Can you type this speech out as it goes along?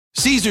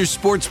Caesars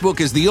Sportsbook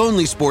is the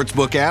only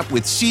sportsbook app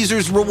with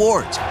Caesars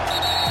Rewards.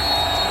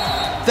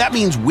 That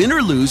means win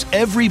or lose,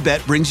 every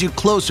bet brings you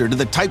closer to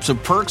the types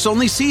of perks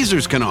only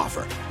Caesars can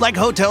offer. Like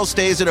hotel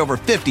stays at over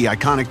 50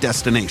 iconic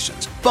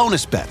destinations,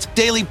 bonus bets,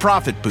 daily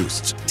profit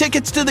boosts,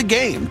 tickets to the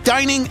game,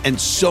 dining, and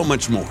so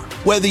much more.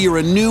 Whether you're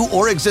a new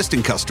or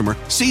existing customer,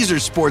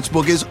 Caesars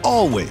Sportsbook is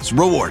always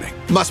rewarding.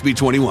 Must be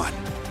 21.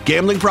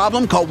 Gambling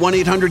problem? Call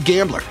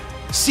 1-800-GAMBLER.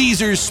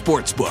 Caesars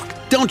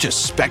Sportsbook. Don't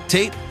just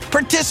spectate,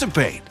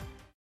 participate.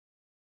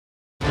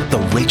 The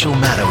Rachel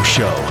Maddow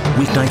Show,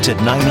 weeknights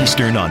at 9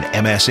 Eastern on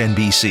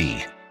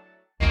MSNBC.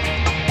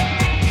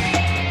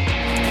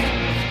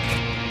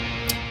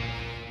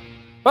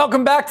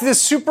 Welcome back to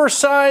this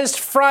supersized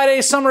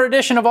Friday summer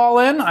edition of All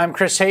In. I'm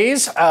Chris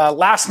Hayes.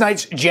 Last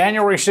night's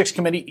January 6th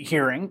committee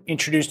hearing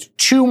introduced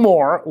two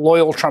more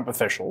loyal Trump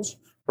officials,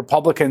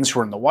 Republicans who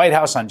were in the White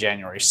House on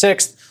January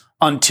 6th,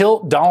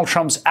 until Donald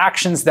Trump's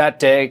actions that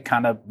day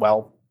kind of,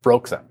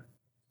 broke them.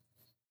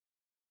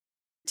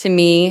 To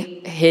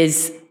me,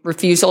 his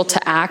refusal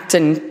to act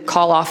and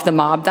call off the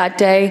mob that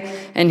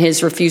day and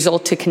his refusal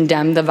to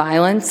condemn the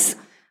violence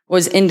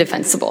was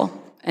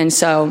indefensible. And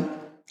so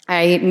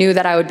I knew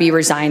that I would be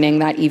resigning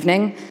that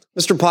evening.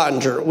 Mr.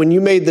 Pottinger, when you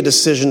made the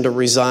decision to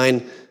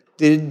resign,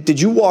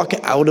 did you walk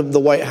out of the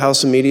White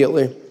House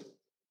immediately?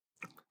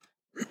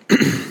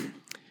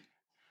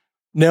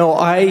 No,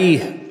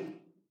 I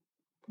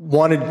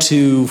wanted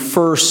to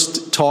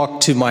first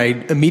talk to my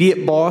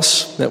immediate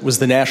boss, that was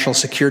the National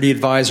Security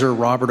Advisor,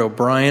 Robert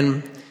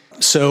O'Brien.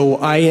 So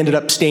I ended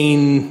up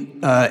staying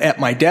at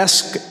my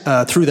desk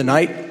through the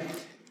night.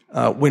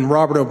 When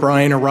Robert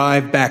O'Brien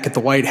arrived back at the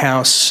White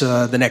House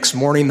the next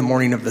morning, the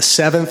morning of the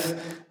 7th,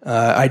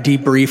 I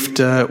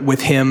debriefed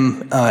with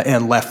him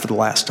and left for the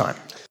last time.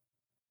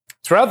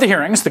 Throughout the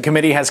hearings, the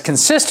committee has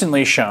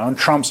consistently shown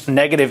Trump's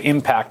negative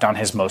impact on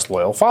his most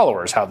loyal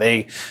followers, how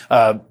they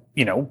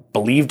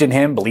believed in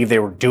him, believed they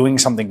were doing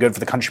something good for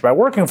the country by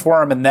working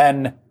for him, and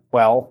then,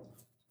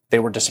 they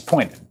were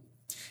disappointed.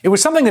 It was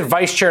something that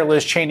Vice Chair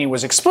Liz Cheney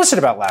was explicit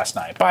about last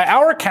night. By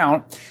our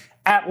count,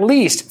 at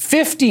least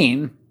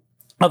 15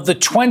 of the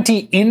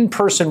 20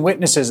 in-person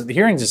witnesses at the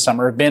hearings this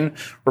summer have been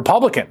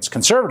Republicans,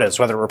 conservatives,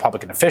 whether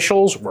Republican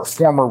officials or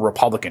former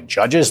Republican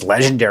judges,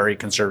 legendary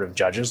conservative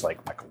judges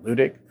like Michael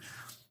Ludig.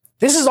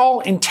 This is all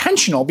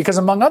intentional because,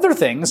 among other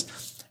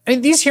things,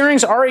 these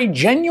hearings are a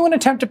genuine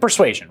attempt at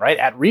persuasion, right?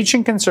 At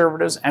reaching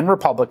conservatives and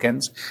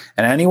Republicans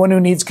and anyone who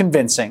needs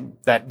convincing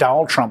that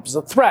Donald Trump is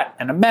a threat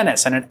and a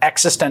menace and an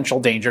existential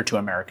danger to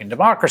American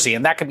democracy.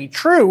 And that can be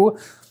true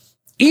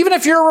even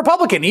if you're a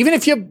Republican, even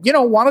if you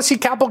want to see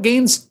capital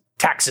gains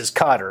taxes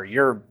cut or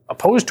you're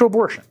opposed to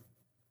abortion.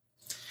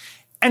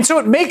 And so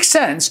it makes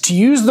sense to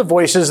use the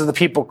voices of the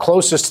people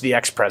closest to the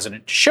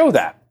ex-president to show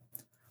that.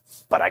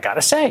 But I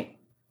gotta say,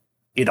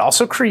 it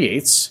also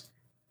creates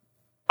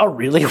a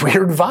really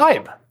weird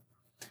vibe.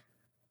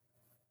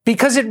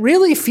 Because it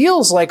really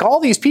feels like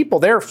all these people,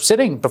 they're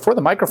sitting before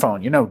the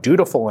microphone,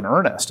 dutiful and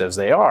earnest as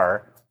they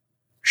are,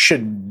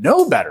 should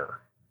know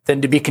better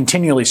than to be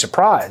continually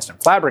surprised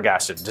and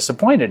flabbergasted and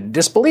disappointed and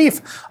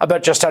disbelief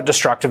about just how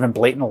destructive and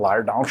blatant a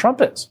liar Donald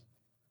Trump is.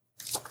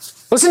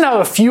 Listen to how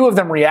a few of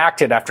them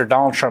reacted after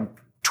Donald Trump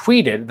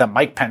tweeted that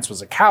Mike Pence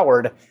was a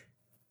coward,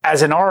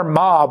 as an armed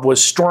mob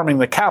was storming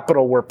the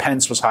Capitol where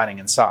Pence was hiding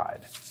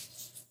inside.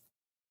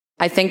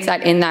 I think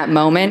that in that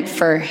moment,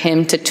 for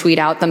him to tweet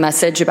out the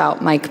message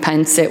about Mike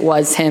Pence, it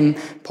was him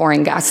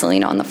pouring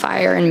gasoline on the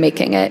fire and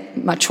making it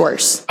much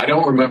worse. I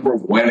don't remember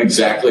when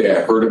exactly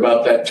I heard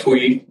about that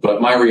tweet,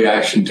 but my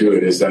reaction to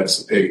it is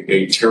that's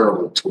a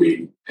terrible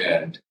tweet.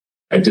 And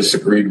I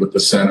disagreed with the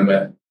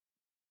sentiment.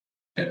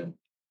 And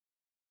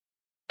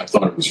I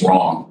thought it was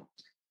wrong.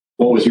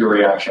 What was your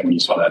reaction when you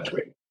saw that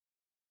tweet?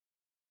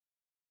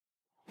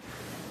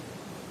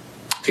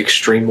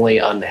 Extremely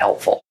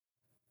unhelpful.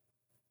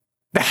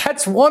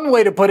 That's one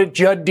way to put it,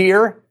 Judd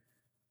Deere.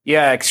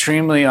 Yeah,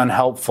 extremely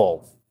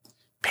unhelpful.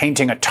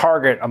 Painting a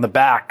target on the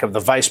back of the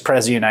Vice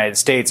President of the United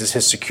States as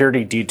his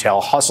security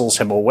detail hustles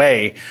him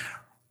away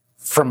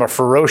from a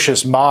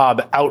ferocious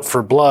mob out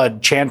for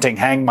blood chanting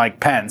 "Hang Mike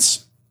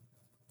Pence."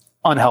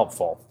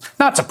 Unhelpful.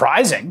 Not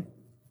surprising.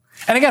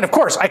 And again, of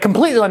course, I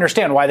completely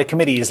understand why the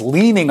committee is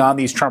leaning on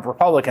these Trump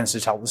Republicans to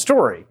tell the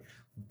story.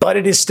 But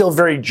it is still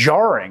very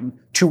jarring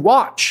to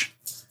watch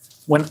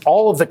when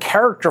all of the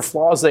character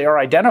flaws they are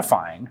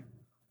identifying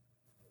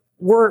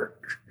were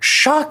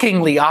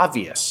shockingly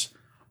obvious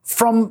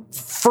from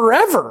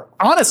forever,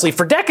 honestly,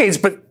 for decades,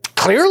 but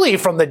clearly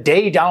from the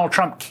day Donald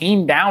Trump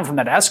came down from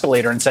that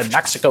escalator and said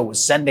Mexico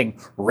was sending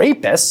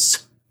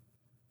rapists.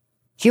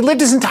 He lived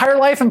his entire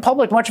life in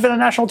public, much of it on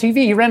national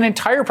TV. He ran an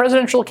entire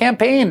presidential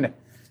campaign,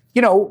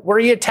 where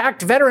he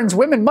attacked veterans,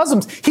 women,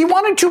 Muslims. He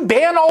wanted to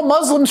ban all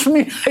Muslims from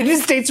the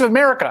United States of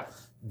America.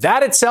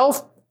 That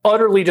itself,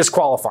 utterly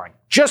disqualifying.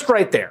 Just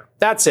right there.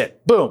 That's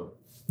it. Boom.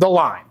 The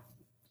line.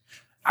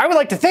 I would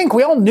like to think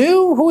we all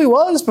knew who he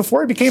was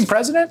before he became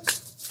president.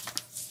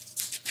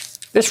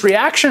 this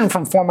reaction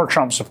from former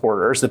Trump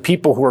supporters, the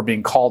people who are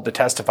being called to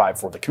testify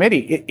for the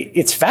committee,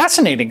 it's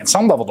fascinating at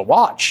some level to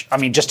watch. I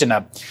mean, just in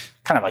a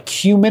kind of like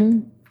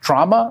human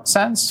drama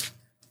sense,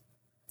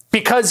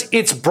 because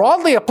it's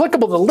broadly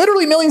applicable to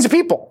literally millions of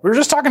people. We were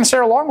just talking to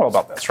Sarah Longwell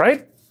about this,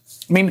 right?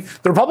 I mean,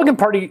 the Republican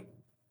Party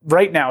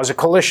right now is a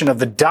coalition of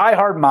the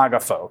diehard MAGA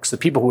folks, the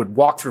people who would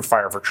walk through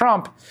fire for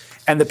Trump,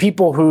 and the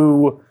people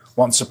who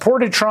once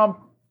supported Trump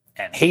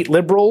and hate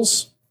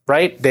liberals,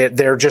 right?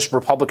 They're just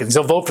Republicans.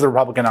 They'll vote for the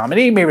Republican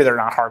nominee. Maybe they're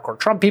not hardcore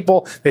Trump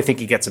people. They think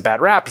he gets a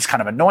bad rap. He's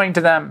kind of annoying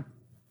to them.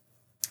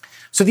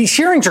 So these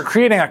hearings are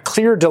creating a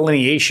clear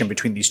delineation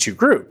between these two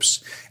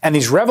groups. And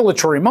these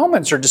revelatory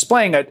moments are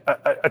displaying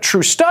a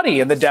true study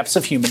in the depths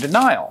of human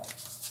denial.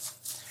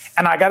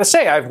 And I got to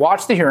say, I've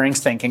watched the hearings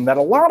thinking that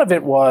a lot of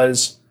it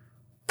was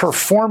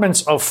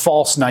performance of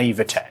false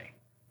naivete.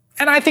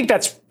 And I think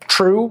that's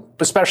true,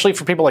 especially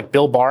for people like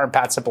Bill Barr and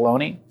Pat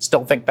Cipollone.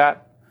 Still think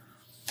that.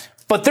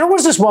 But there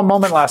was this one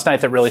moment last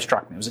night that really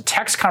struck me. It was a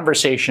text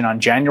conversation on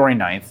January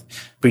 9th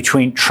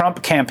between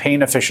Trump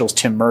campaign officials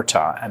Tim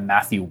Murtaugh and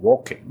Matthew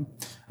Wolking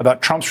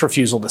about Trump's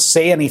refusal to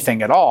say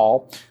anything at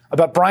all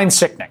about Brian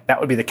Sicknick. That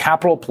would be the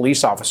Capitol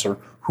police officer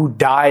who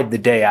died the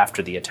day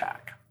after the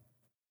attack.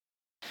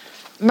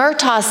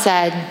 Murtaugh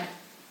said,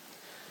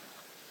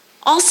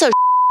 also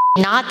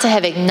not to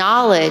have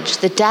acknowledged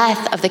the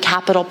death of the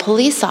Capitol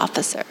police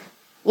officer.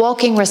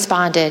 Wolking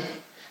responded,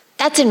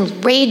 that's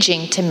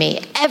enraging to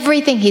me.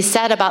 Everything he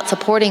said about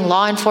supporting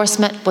law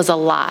enforcement was a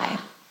lie.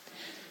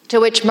 To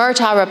which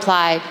Murtaugh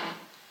replied,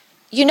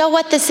 you know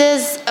what this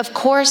is, of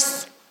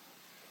course?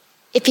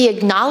 If he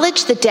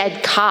acknowledged the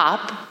dead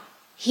cop,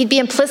 he'd be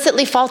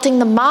implicitly faulting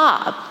the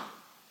mob.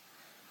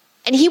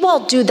 And he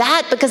won't do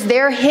that because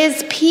they're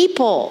his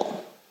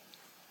people.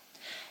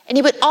 And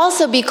he would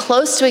also be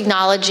close to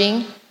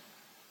acknowledging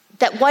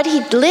that what he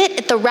lit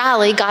at the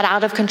rally got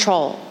out of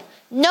control.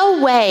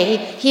 No way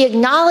he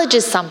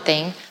acknowledges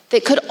something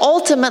that could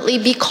ultimately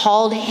be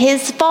called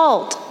his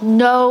fault.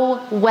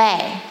 No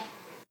way.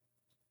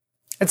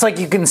 It's like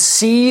you can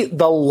see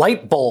the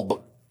light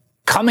bulb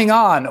coming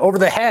on over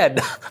the head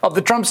of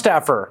the Trump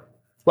staffer,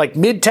 like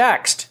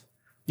mid-text.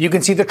 You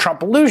can see the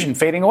Trump illusion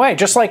fading away,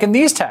 just like in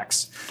these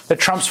texts that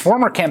Trump's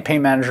former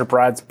campaign manager,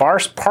 Brad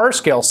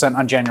Parscale, sent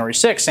on January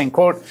 6th, saying,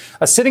 quote,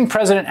 a sitting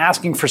president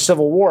asking for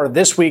civil war.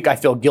 This week, I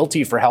feel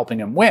guilty for helping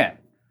him win.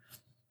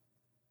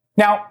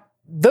 Now,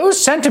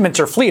 those sentiments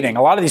are fleeting.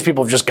 A lot of these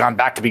people have just gone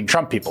back to being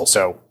Trump people,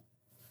 so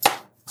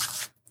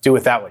do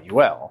with that what you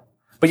will.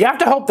 But you have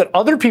to hope that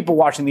other people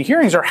watching the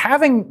hearings are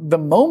having the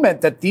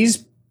moment that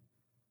these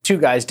two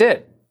guys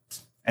did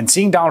and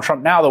seeing Donald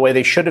Trump now the way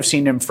they should have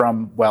seen him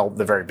from, well,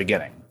 the very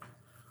beginning.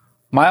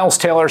 Miles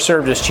Taylor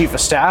served as chief of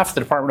staff at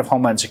the Department of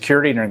Homeland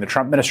Security during the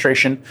Trump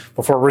administration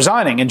before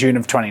resigning in June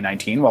of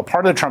 2019. While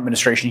part of the Trump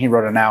administration, he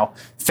wrote a now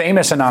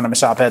famous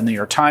anonymous op-ed in the New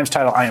York Times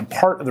titled, I am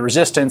part of the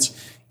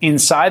resistance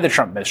inside the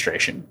Trump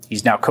administration.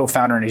 He's now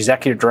co-founder and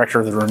executive director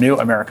of the Renew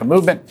America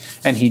movement,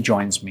 and he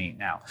joins me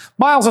now.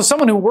 Miles is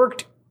someone who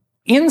worked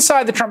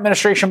inside the Trump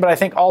administration, but I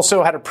think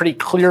also had a pretty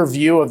clear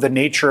view of the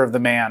nature of the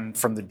man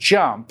from the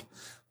jump.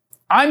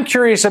 I'm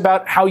curious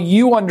about how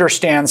you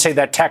understand, say,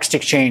 that text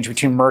exchange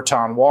between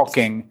Murtaugh and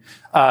Wolking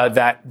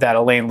that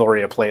Elaine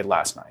Luria played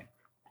last night.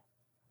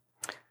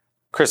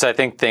 Chris, I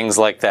think things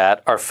like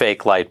that are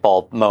fake light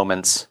bulb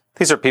moments.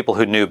 These are people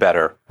who knew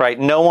better, right?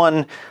 No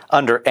one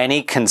under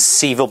any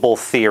conceivable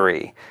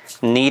theory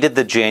needed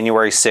the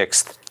January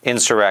 6th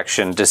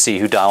insurrection to see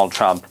who Donald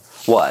Trump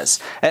was.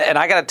 And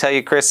I got to tell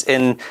you, Chris,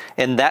 in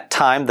that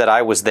time that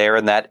I was there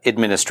in that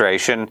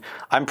administration,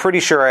 I'm pretty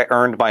sure I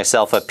earned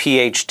myself a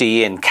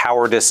PhD in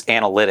cowardice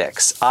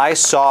analytics. I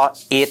saw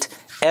it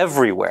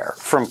everywhere,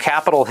 from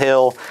Capitol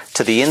Hill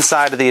to the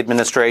inside of the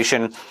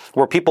administration,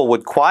 where people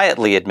would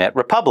quietly admit,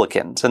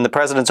 Republicans and the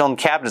president's own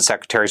cabinet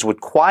secretaries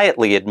would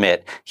quietly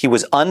admit he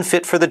was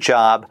unfit for the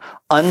job,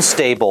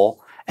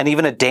 unstable, and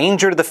even a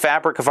danger to the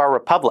fabric of our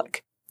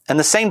republic. And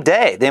the same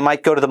day, they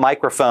might go to the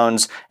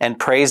microphones and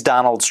praise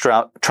Donald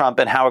Trump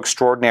and how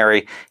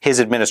extraordinary his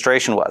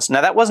administration was.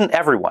 Now, that wasn't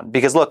everyone,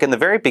 because look, in the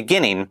very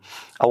beginning,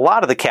 a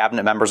lot of the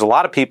cabinet members, a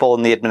lot of people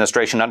in the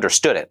administration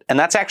understood it. And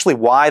that's actually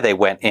why they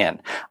went in.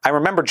 I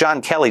remember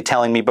John Kelly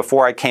telling me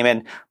before I came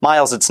in,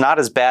 Miles, it's not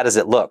as bad as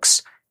it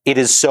looks. It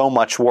is so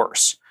much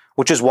worse,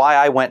 which is why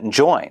I went and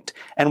joined.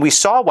 And we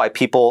saw why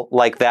people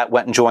like that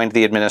went and joined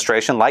the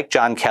administration, like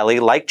John Kelly,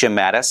 like Jim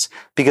Mattis,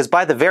 because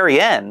by the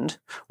very end,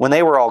 when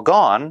they were all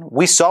gone,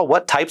 we saw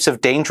what types of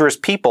dangerous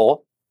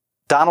people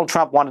Donald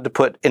Trump wanted to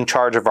put in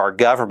charge of our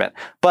government.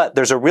 But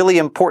there's a really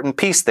important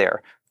piece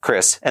there,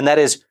 Chris, and that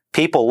is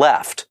people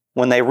left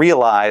when they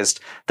realized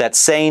that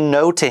saying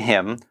no to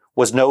him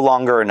was no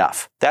longer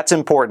enough. That's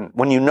important.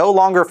 When you no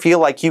longer feel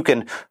like you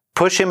can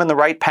push him in the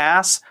right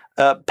path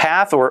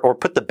or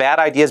put the bad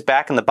ideas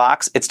back in the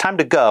box, it's time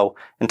to go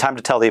and time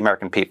to tell the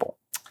American people.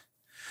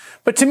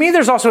 But to me,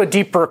 there's also a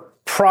deeper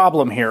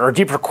problem here, or a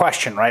deeper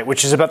question, right,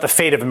 which is about the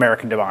fate of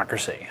American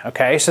democracy.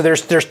 Okay, so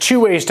there's two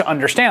ways to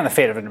understand the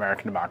fate of an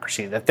American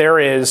democracy. That there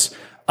is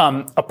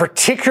a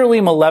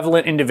particularly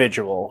malevolent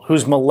individual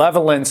whose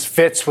malevolence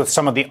fits with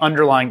some of the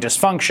underlying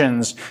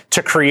dysfunctions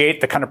to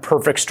create the kind of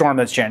perfect storm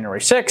that's January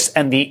 6th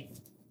and the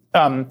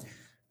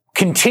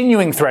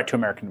continuing threat to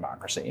American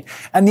democracy.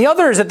 And the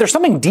other is that there's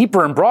something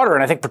deeper and broader,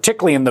 and I think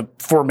particularly in the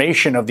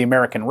formation of the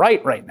American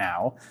right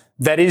now,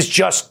 that is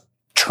just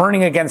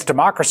turning against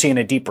democracy in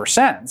a deeper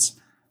sense.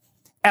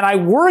 And I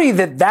worry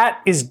that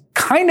that is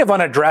kind of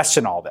unaddressed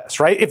in all this,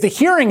 right? If the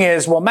hearing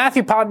is, well,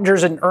 Matthew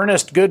Pottinger's an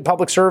earnest, good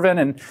public servant,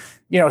 and,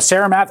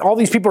 Sarah Math, all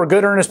these people are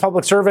good, earnest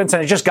public servants,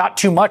 and it just got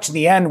too much in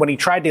the end when he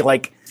tried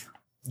to,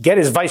 get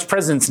his vice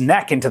president's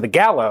neck into the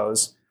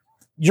gallows,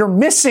 you're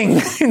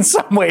missing, in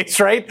some ways,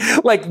 right?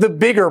 The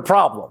bigger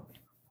problem.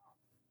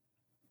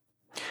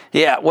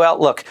 Yeah, well,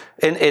 look,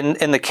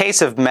 in the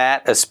case of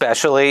Matt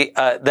especially,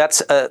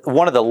 that's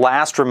one of the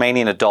last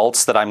remaining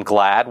adults that I'm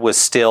glad was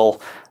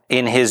still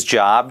in his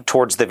job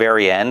towards the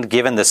very end,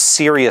 given the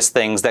serious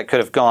things that could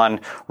have gone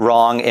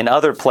wrong in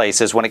other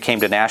places when it came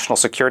to national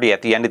security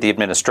at the end of the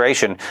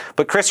administration.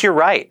 But Chris, you're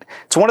right.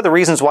 It's one of the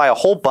reasons why a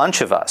whole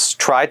bunch of us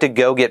tried to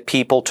go get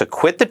people to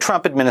quit the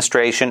Trump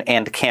administration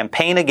and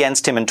campaign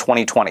against him in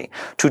 2020,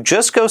 to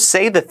just go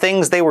say the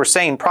things they were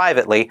saying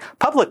privately,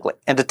 publicly,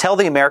 and to tell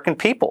the American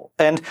people.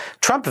 And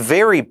Trump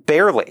very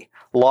barely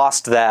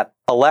lost that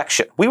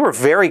election. We were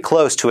very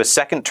close to a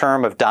second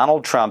term of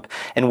Donald Trump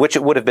in which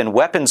it would have been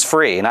weapons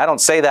free. And I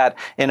don't say that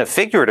in a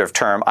figurative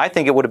term. I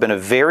think it would have been a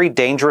very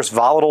dangerous,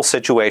 volatile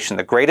situation,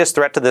 the greatest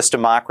threat to this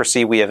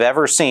democracy we have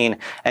ever seen,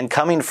 and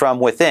coming from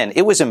within.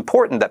 It was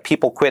important that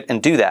people quit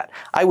and do that.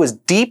 I was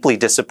deeply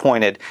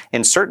disappointed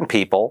in certain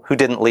people who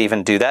didn't leave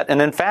and do that.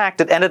 And in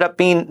fact, it ended up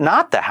being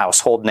not the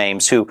household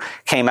names who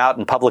came out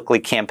and publicly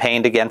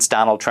campaigned against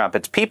Donald Trump.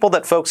 It's people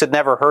that folks had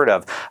never heard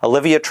of.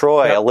 Olivia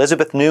Troy,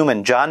 Elizabeth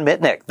Newman, John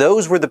Mitnick.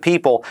 Those were the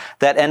people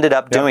that ended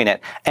up doing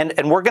it.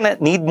 And we're going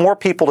to need more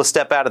people to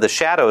step out of the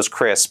shadows,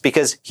 Chris,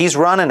 because he's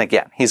running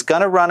again. He's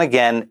going to run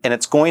again, and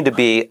it's going to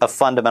be a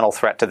fundamental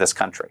threat to this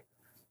country.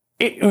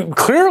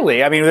 Clearly,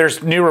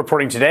 there's new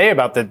reporting today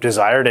about the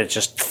desire to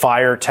just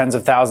fire tens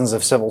of thousands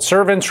of civil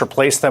servants,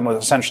 replace them with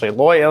essentially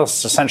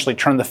loyalists, essentially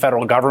turn the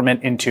federal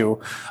government into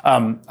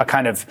a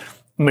kind of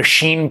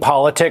machine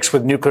politics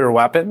with nuclear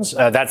weapons.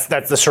 That's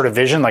the sort of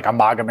vision, like a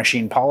MAGA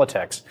machine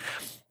politics.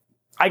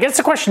 I guess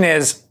the question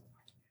is,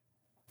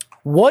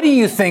 what do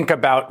you think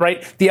about,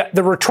 right?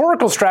 The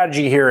rhetorical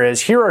strategy here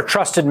is, here are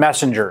trusted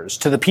messengers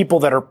to the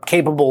people that are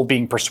capable of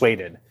being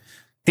persuaded.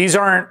 These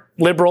aren't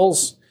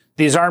liberals.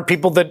 These aren't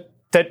people that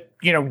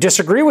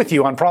disagree with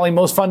you on probably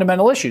most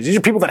fundamental issues. These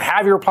are people that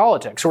have your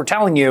politics who are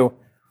telling you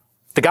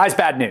the guy's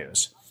bad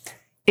news.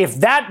 If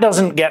that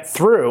doesn't get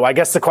through, I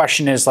guess the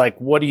question is,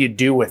 what do you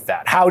do with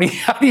that? How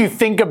do you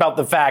think about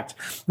the fact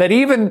that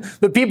even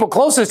the people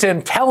closest to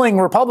him telling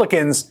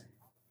Republicans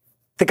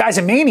the guy's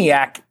a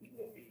maniac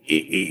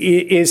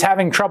is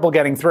having trouble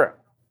getting through?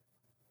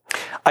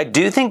 I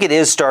do think it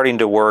is starting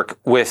to work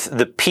with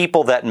the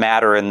people that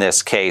matter in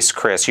this case,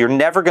 Chris. You're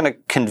never going to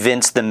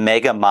convince the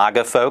mega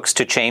MAGA folks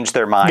to change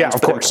their minds. Yeah,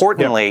 of course.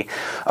 Importantly,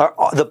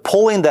 the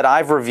polling that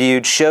I've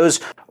reviewed shows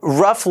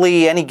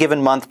roughly any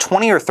given month,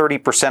 20 or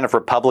 30% of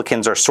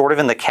Republicans are sort of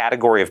in the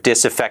category of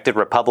disaffected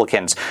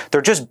Republicans.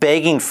 They're just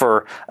begging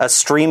for a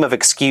stream of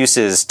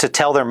excuses to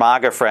tell their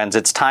MAGA friends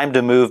it's time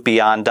to move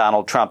beyond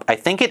Donald Trump. I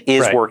think it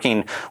is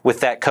working with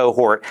that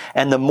cohort.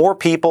 And the more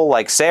people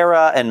like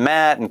Sarah and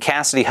Matt and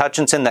Cassidy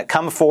Hutchinson that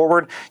come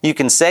forward, you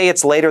can say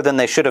it's later than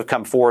they should have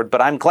come forward, but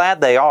I'm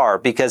glad they are,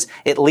 because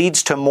it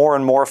leads to more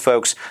and more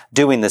folks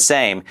doing the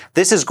same.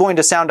 This is going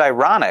to sound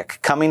ironic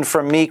coming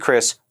from me,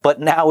 Chris, but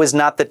now is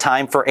not the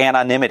time for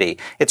anonymity.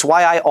 It's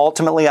why I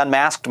ultimately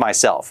unmasked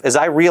myself, as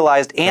I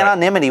realized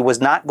anonymity was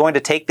not going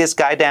to take this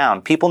guy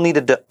down. People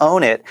needed to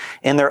own it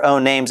in their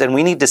own names, and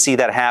we need to see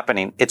that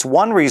happening. It's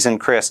one reason,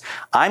 Chris,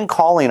 I'm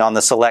calling on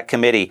the Select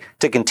Committee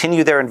to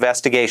continue their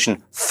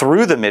investigation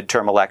through the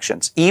midterm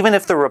elections. Even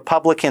if the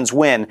Republicans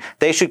win,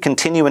 they should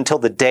continue until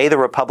the day the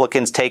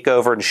Republicans take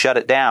over and shut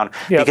it down,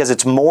 because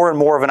it's more and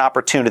more of an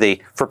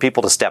opportunity for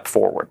people to step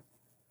forward.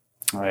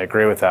 I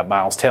agree with that,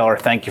 Miles Taylor.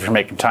 Thank you for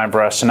making time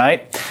for us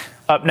tonight.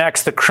 Up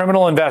next, the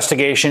criminal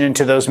investigation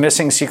into those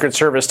missing Secret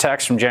Service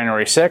texts from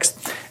January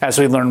 6th, as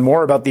we learn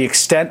more about the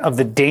extent of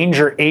the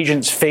danger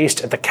agents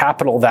faced at the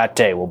Capitol that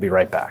day. We'll be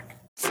right back.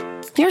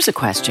 Here's a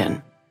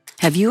question.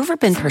 Have you ever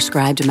been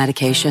prescribed a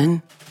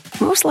medication?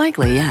 Most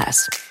likely,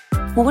 yes.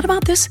 Well, what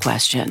about this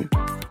question?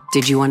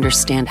 Did you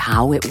understand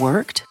how it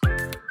worked?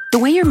 The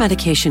way your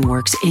medication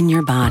works in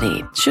your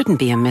body shouldn't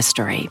be a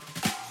mystery.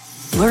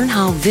 Learn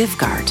how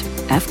Vyvgart,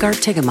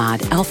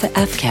 Efgartigimod Alpha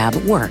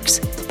FCAB works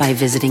by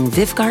visiting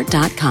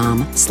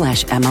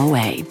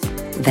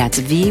Vyvgart.com/MOA. That's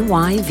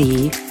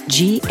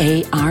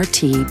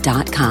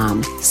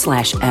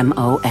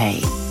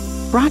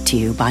VYVGART.com/MOA. Brought to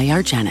you by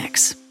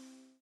argenx.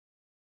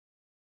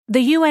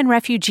 The UN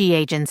Refugee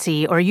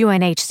Agency, or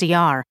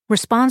UNHCR,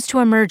 responds to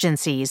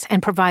emergencies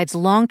and provides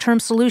long-term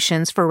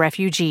solutions for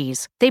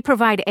refugees. They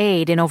provide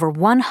aid in over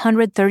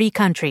 130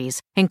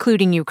 countries,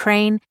 including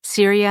Ukraine,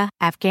 Syria,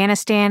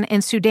 Afghanistan,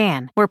 and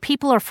Sudan, where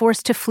people are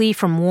forced to flee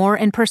from war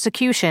and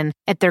persecution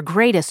at their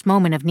greatest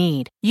moment of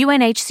need.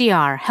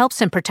 UNHCR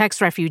helps and protects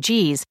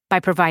refugees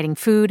by providing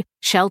food,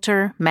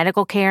 shelter,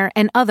 medical care,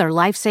 and other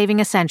life-saving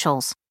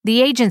essentials.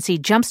 The agency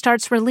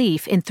jumpstarts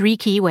relief in 3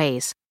 key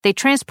ways. They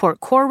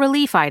transport core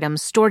relief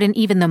items stored in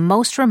even the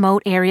most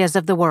remote areas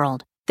of the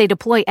world. They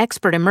deploy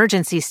expert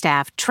emergency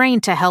staff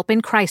trained to help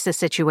in crisis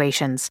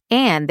situations.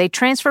 And they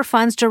transfer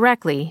funds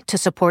directly to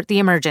support the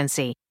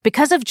emergency.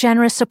 Because of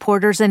generous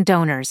supporters and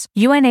donors,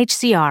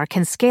 UNHCR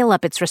can scale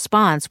up its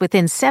response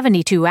within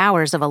 72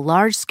 hours of a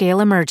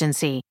large-scale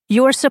emergency.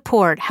 Your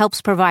support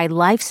helps provide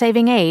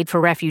life-saving aid for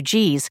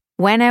refugees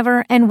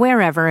whenever and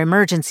wherever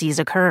emergencies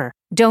occur.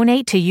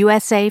 Donate to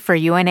USA for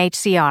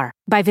UNHCR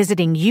by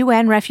visiting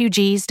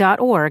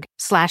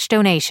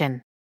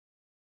unrefugees.org/donation.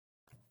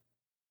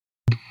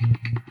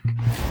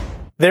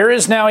 There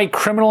is now a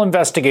criminal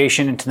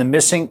investigation into the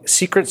missing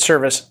Secret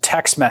Service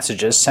text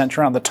messages sent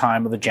around the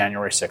time of the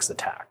January 6th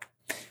attack.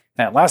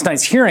 Now, at last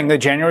night's hearing, the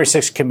January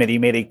 6th committee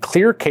made a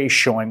clear case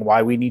showing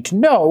why we need to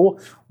know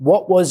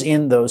what was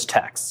in those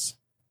texts.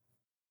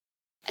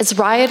 As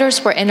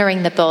rioters were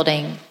entering the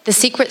building, the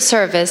Secret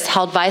Service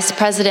held Vice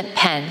President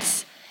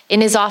Pence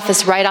in his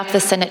office right off the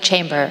Senate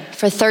chamber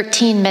for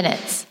 13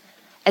 minutes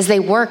as they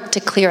worked to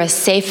clear a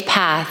safe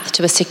path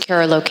to a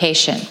secure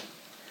location.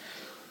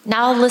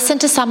 Now listen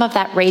to some of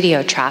that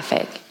radio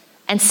traffic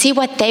and see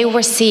what they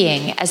were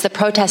seeing as the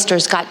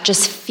protesters got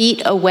just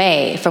feet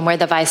away from where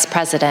the vice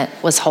president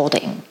was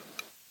holding.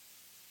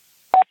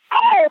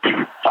 Hold!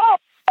 Hold!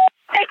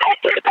 They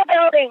took the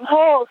building!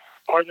 Hold!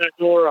 Open that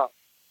door up.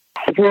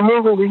 If we're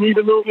moving, we need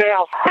to move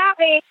now.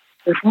 Copy.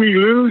 If we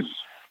lose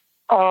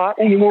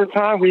any more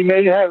time, we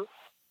may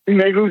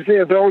lose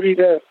the ability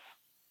to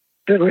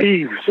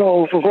leave.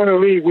 So if we're going to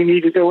leave, we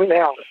need to do it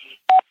now.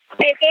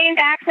 They've gained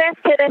access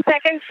to the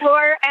second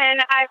floor, and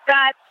I've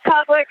got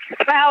public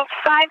about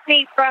 5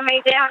 feet from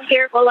me down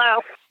here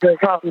below. Okay,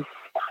 copy.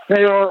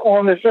 They are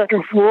on the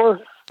second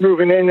floor,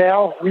 moving in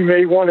now. We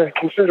may want to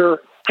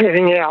consider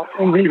getting out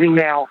and leaving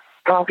now.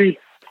 Copy.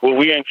 Will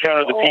we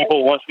encounter the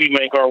people once we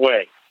make our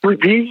way?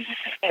 Repeat.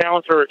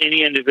 Encounter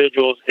any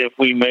individuals if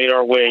we made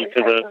our way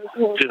to the.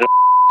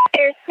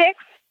 There's 6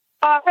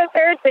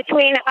 officers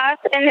between us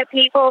and the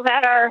people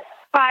that are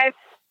 5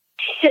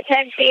 to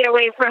 10 feet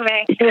away from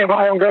me. Stand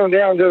by. I'm going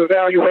down to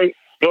evaluate.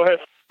 Go ahead.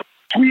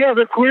 We have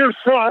a clear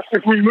shot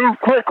if we move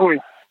quickly.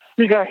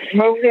 We got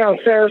smoke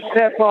downstairs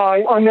set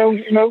by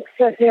unknown smoke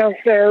set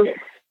downstairs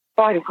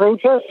by the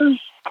protesters.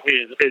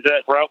 Is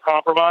that route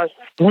compromised?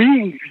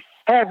 We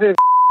have this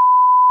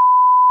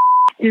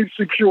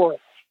insecure.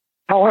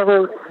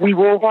 However, we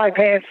will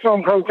bypass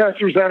some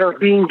protesters that are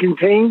being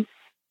contained.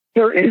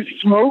 There is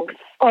smoke,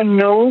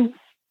 unknown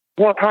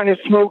what kind of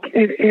smoke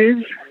it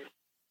is.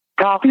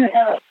 Copy.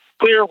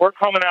 Clear, we're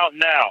coming out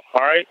now.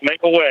 All right,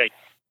 make a way.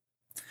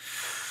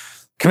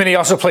 Committee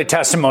also played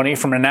testimony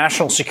from a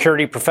national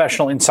security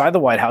professional inside the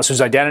White House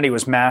whose identity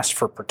was masked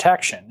for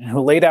protection, and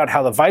who laid out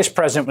how the vice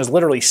president was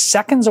literally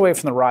seconds away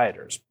from the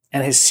rioters,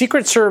 and his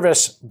Secret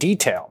Service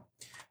detail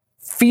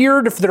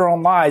feared for their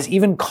own lives,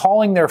 even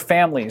calling their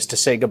families to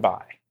say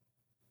goodbye.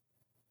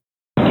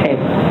 Okay,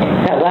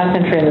 that last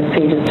entry in this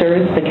page of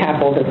service, the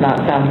Capitol does not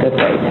sound good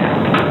right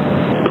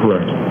now.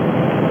 Correct.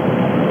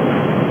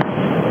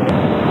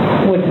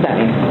 What does that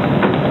mean?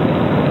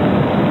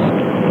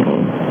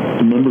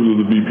 The members of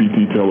the VP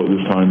detail at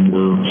this time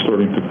were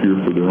starting to fear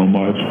for their own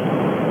lives.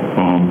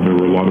 There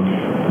was a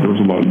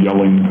lot of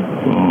yelling,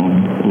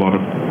 a lot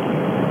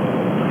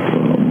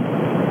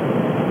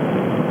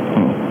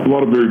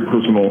of very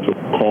personal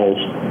calls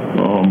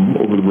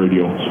over the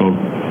radio. So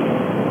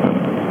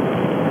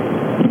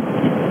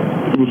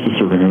it was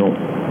disturbing. I don't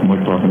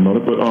like talking about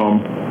it, but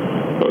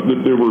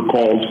there were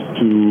calls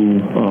to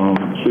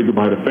say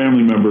goodbye to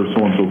family members,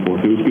 so on and so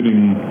forth. It was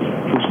getting,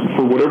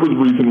 for whatever the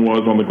reason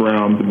was on the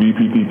ground, the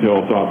VP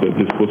detail thought that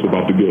this was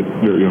about to get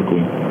very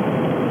ugly.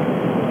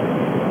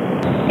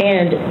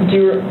 And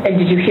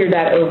did you hear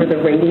that over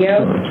the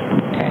radio?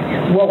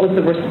 Okay. What was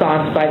the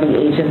response by the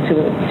agents,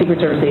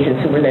 Secret Service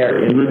agents who were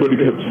there? Everybody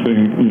kept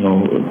saying,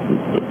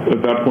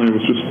 at that point it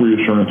was just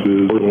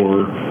reassurances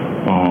or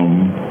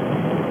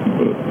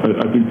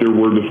I think there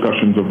were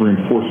discussions of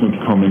reinforcements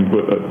coming,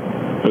 but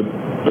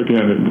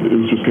again, it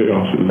was just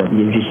chaos.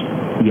 They were just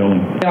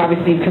yelling.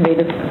 Obviously, you conveyed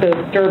the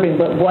disturbing,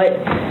 but what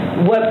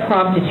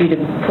prompted you to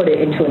put it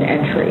into an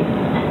entry,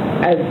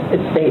 as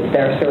it states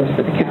there, service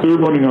to the Capitol?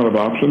 They're running out of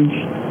options,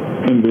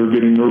 and they're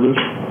getting nervous.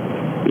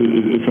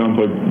 It sounds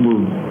like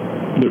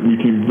that we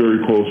came very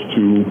close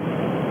to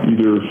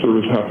either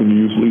service having to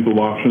use lethal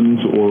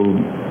options or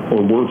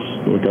worse.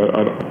 Like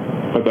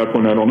at that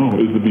point, I don't know.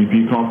 Is the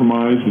VP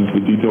compromised? Is the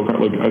detail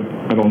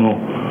I don't know.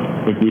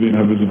 Like we didn't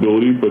have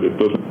visibility, but it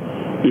doesn't.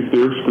 If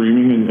they're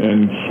screaming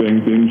and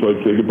saying things like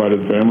say goodbye to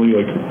the family,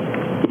 like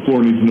the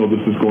floor needs to know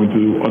this is going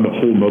to a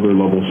whole nother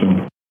level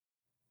soon.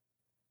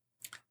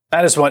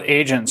 That is what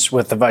agents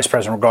with the vice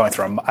president were going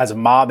through as a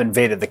mob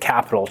invaded the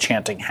Capitol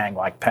chanting "Hang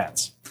like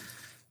Pence."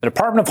 The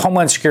Department of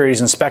Homeland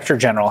Security's Inspector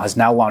General has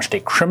now launched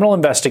a criminal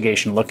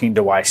investigation looking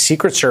into why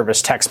Secret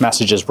Service text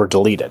messages were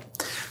deleted.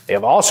 They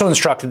have also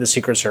instructed the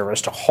Secret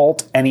Service to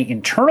halt any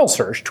internal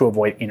search to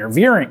avoid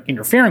interfering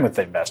with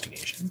the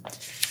investigation.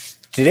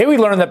 Today we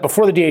learned that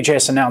before the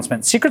DHS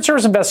announcement, Secret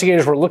Service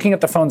investigators were looking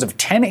at the phones of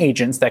 10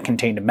 agents that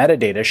contained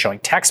metadata showing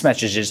text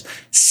messages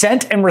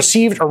sent and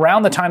received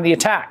around the time of the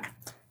attack.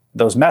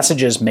 Those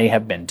messages may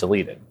have been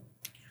deleted.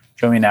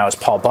 Joining me now is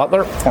Paul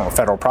Butler, former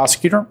federal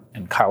prosecutor,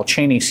 and Kyle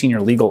Cheney,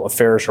 senior legal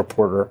affairs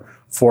reporter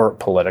for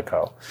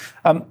Politico.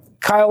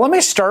 Kyle, let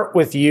me start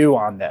with you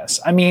on this.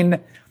 I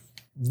mean,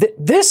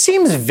 this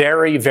seems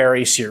very,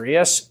 very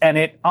serious, and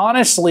it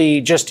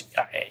honestly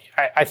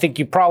I think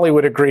you probably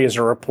would agree as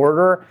a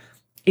reporter,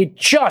 it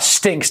just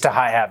stinks to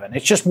high heaven.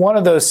 It's just one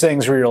of those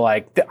things where you're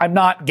like, I'm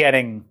not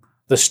getting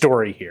the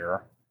story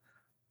here.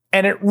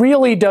 And it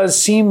really does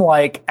seem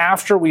like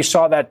after we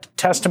saw that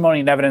testimony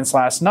and evidence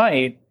last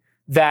night,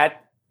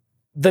 that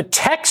the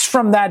text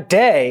from that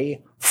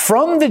day,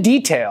 from the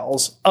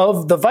details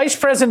of the vice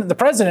president and the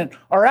president,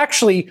 are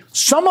actually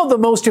some of the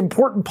most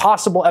important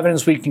possible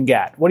evidence we can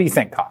get. What do you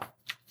think, Kyle?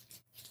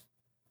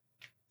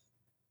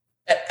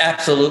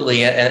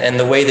 Absolutely. And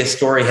the way this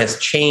story has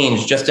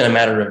changed just in a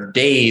matter of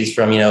days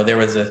from, there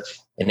was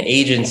an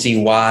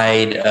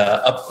agency-wide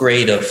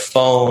upgrade of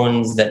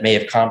phones that may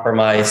have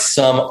compromised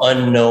some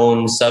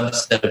unknown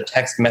subset of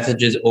text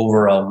messages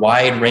over a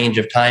wide range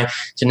of time.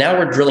 So now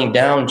we're drilling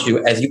down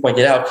to, as you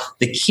pointed out,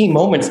 the key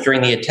moments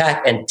during the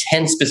attack and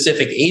 10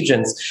 specific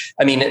agents.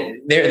 I mean,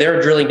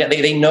 they're drilling down.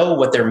 They know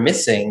what they're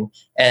missing.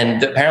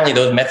 And apparently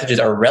those messages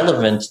are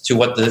relevant to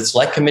what the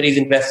select committee is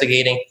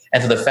investigating.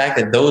 And so the fact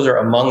that those are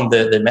among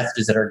the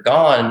messages that are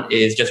gone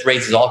just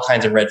raises all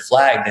kinds of red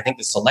flags. I think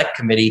the select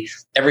committee,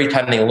 every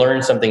time they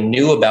learn something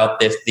new about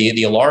this,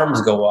 the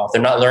alarms go off.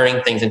 They're not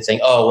learning things and saying,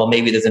 oh, well,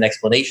 maybe there's an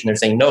explanation. They're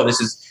saying, no, this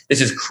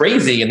is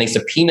crazy. And they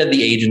subpoenaed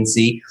the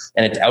agency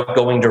and its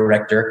outgoing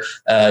director,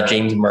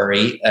 James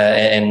Murray.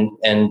 And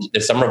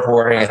there's some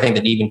reporting, I think,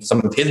 that even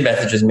some of his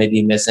messages may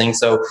be missing.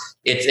 So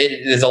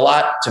there's a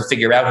lot to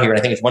figure out here. And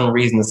I think it's one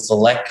reason the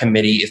select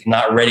committee is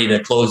not ready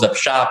to close up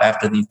shop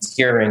after these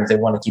hearings. They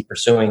want to keep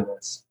pursuing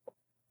this.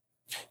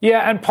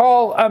 Yeah, and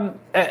Paul,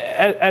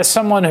 as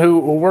someone who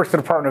worked at the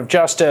Department of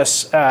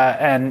Justice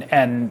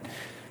and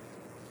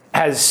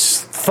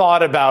has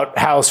thought about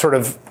how sort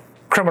of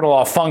criminal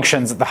law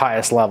functions at the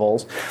highest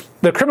levels,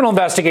 the criminal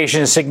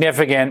investigation is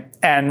significant,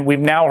 and we've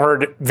now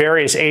heard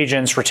various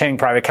agents retaining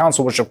private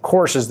counsel, which of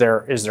course is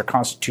their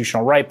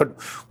constitutional right. But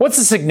what's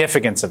the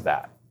significance of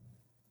that?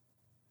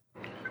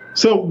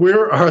 So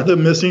where are the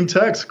missing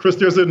texts? Chris,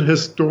 there's an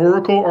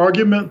historical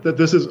argument that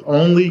this is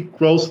only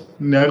gross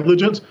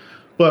negligence.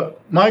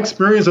 But my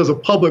experience as a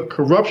public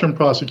corruption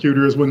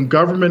prosecutor is when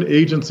government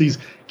agencies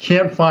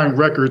can't find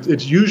records,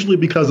 it's usually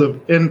because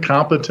of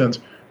incompetence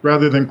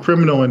rather than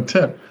criminal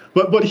intent.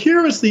 But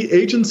here is the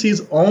agency's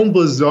own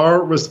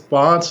bizarre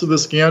response to the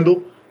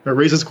scandal. It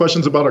raises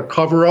questions about a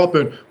cover-up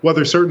and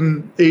whether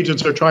certain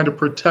agents are trying to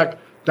protect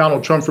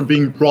Donald Trump from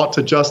being brought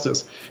to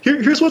justice.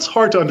 Here's what's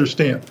hard to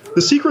understand.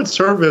 The Secret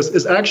Service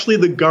is actually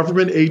the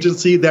government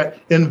agency that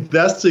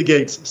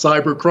investigates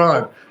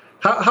cybercrime.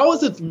 How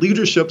is its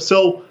leadership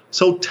so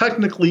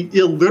technically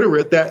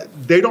illiterate that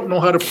they don't know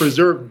how to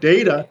preserve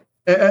data?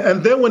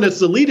 And then when it's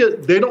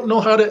deleted, they don't know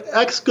how to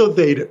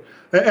excavate it.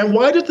 And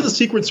why did the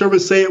Secret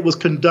Service say it was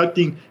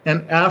conducting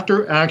an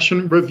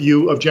after-action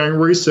review of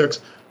January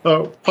 6th,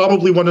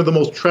 probably one of the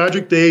most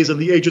tragic days in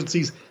the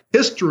agency's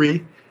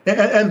history,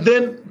 and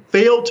then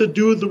failed to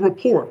do the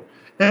report?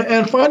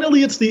 And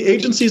finally, it's the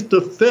agency's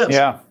defense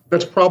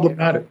that's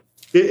problematic.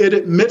 It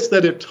admits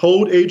that it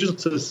told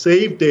agents to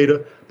save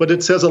data, but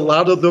it says a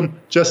lot of them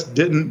just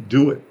didn't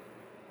do it.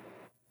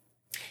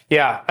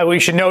 Yeah, we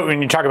should note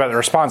when you talk about the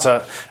response,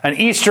 an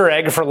Easter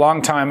egg for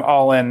longtime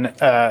All-In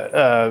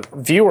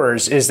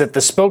viewers is that the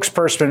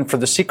spokesperson for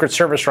the Secret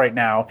Service right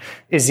now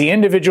is the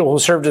individual who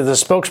served as the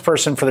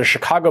spokesperson for the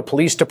Chicago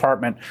Police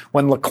Department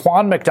when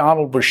Laquan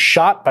McDonald was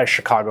shot by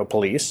Chicago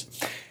police.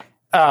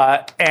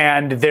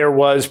 And there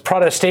was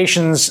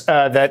protestations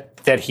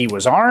that he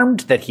was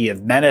armed, that he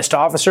had menaced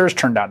officers,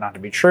 turned out not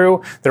to be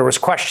true. There was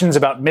questions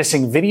about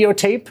missing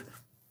videotape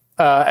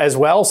as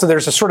well. So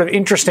there's a sort of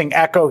interesting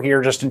echo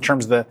here just in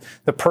terms of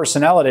the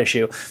personnel at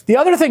issue. The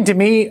other thing to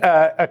me,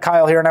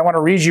 Kyle, here, and I want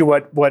to read you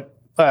what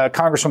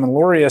Congresswoman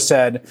Luria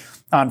said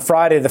on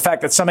Friday, the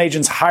fact that some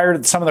agents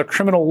hired some of the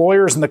criminal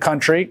lawyers in the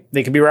country,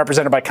 they can be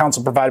represented by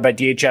counsel provided by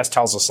DHS,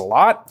 tells us a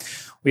lot.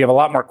 We have a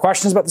lot more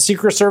questions about the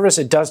Secret Service.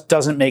 It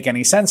doesn't make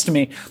any sense to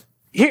me.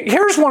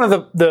 Here's one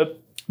of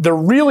the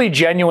really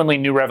genuinely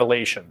new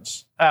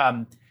revelations.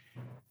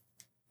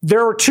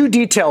 There are two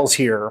details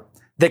here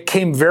that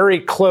came very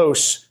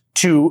close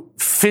to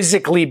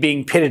physically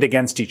being pitted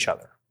against each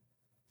other.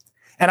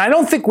 And I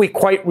don't think we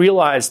quite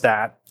realized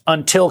that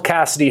until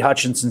Cassidy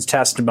Hutchinson's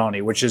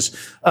testimony, which is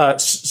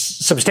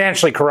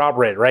substantially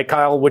corroborated, right,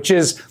 Kyle? Which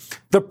is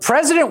the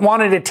president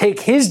wanted to take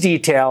his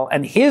detail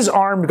and his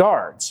armed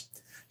guards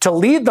to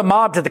lead the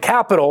mob to the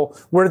Capitol,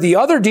 where the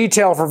other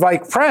detail for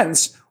Mike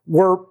Pence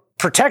were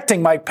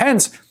protecting Mike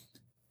Pence,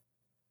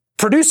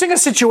 producing a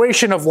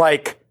situation of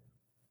like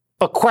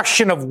a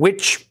question of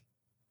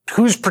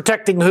who's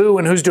protecting who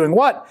and who's doing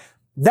what,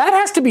 that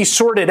has to be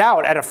sorted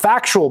out at a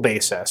factual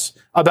basis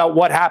about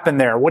what happened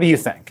there. What do you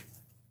think?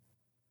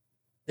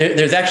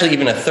 There's actually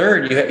even a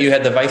third. You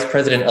had the vice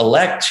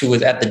president-elect who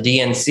was at the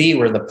DNC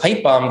where the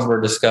pipe bombs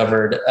were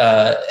discovered,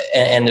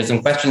 and there's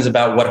some questions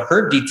about what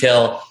her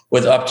detail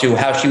was up to,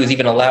 how she was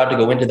even allowed to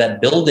go into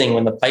that building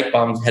when the pipe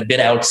bombs had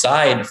been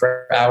outside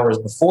for hours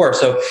before.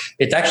 So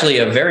it's actually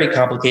a very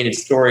complicated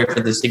story for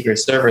the Secret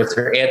Service.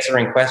 They're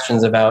answering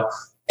questions about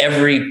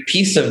every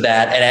piece of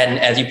that, and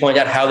as you point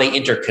out, how they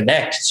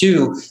interconnect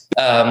too.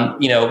 How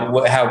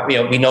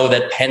we know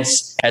that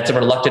Pence had some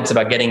reluctance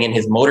about getting in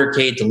his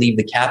motorcade to leave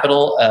the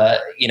Capitol,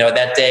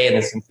 that day,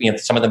 and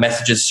some of the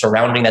messages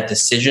surrounding that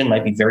decision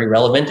might be very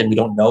relevant, and we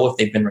don't know if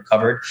they've been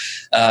recovered.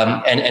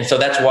 And so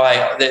that's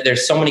why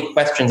there's so many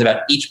questions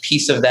about each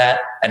piece of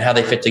that and how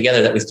they fit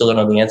together that we still don't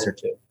know the answer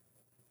to.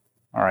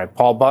 All right,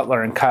 Paul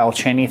Butler and Kyle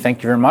Cheney, thank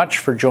you very much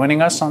for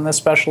joining us on this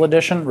special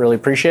edition. Really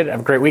appreciate it. Have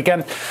a great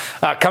weekend.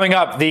 Coming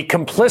up, the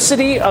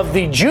complicity of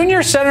the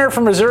junior senator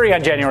from Missouri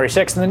on January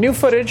 6th and the new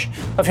footage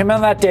of him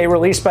on that day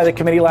released by the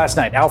committee last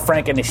night. Al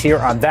Franken is here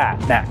on that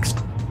next.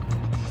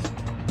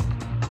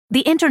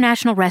 The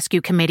International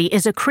Rescue Committee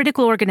is a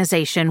critical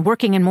organization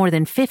working in more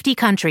than 50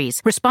 countries,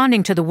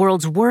 responding to the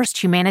world's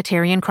worst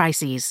humanitarian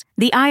crises.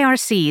 The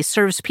IRC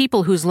serves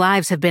people whose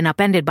lives have been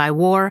upended by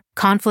war,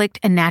 conflict,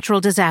 and natural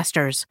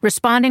disasters.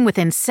 Responding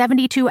within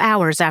 72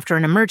 hours after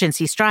an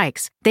emergency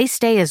strikes, they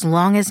stay as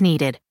long as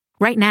needed.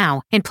 Right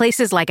now, in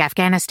places like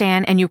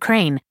Afghanistan and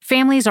Ukraine,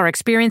 families are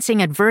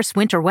experiencing adverse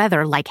winter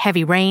weather like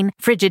heavy rain,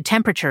 frigid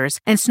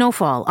temperatures, and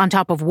snowfall on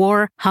top of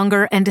war,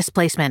 hunger, and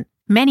displacement.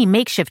 Many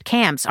makeshift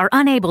camps are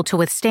unable to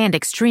withstand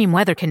extreme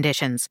weather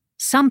conditions.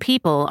 Some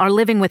people are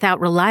living without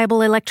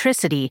reliable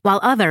electricity, while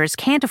others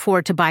can't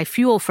afford to buy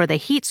fuel for the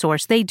heat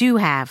source they do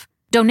have.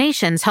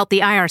 Donations help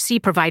the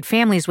IRC provide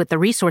families with the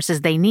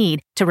resources they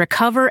need to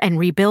recover and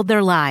rebuild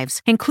their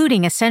lives,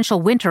 including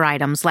essential winter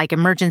items like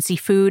emergency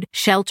food,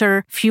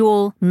 shelter,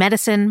 fuel,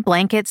 medicine,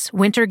 blankets,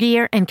 winter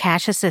gear, and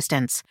cash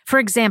assistance. For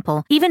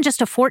example, even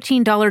just a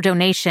 $14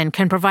 donation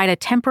can provide a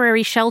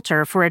temporary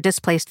shelter for a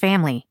displaced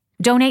family.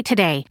 Donate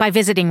today by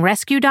visiting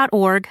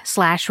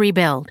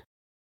rescue.org/rebuild.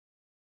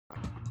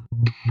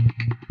 I'm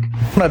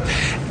going to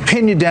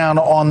pin you down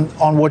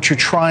on what you're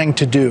trying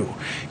to do.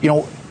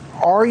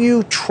 Are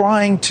you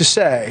trying to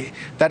say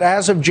that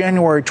as of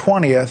January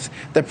 20th,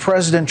 that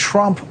President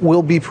Trump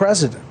will be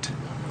president?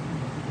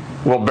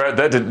 Well, Barrett,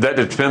 that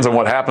depends on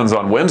what happens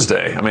on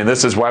Wednesday. I mean,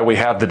 this is why we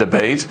have the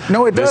debate.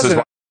 No, it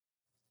doesn't.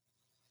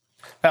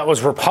 That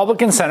was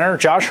Republican Senator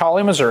Josh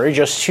Hawley, Missouri,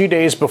 just 2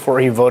 days before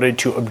he voted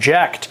to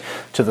object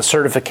to the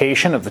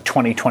certification of the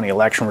 2020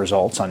 election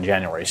results on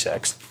January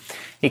 6th.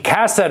 He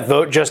cast that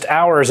vote just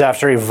hours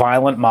after a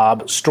violent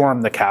mob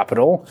stormed the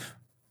Capitol,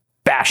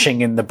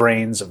 bashing in the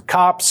brains of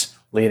cops,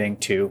 leading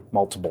to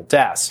multiple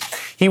deaths.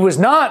 He was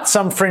not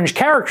some fringe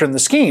character in the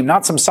scheme,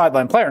 not some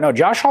sideline player. No,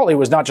 Josh Hawley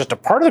was not just a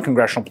part of the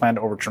congressional plan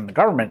to overturn the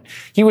government.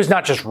 He was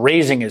not just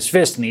raising his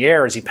fist in the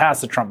air as he passed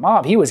the Trump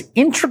mob. He was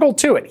integral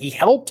to it. He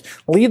helped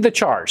lead the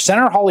charge.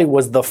 Senator Hawley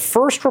was the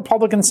first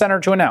Republican senator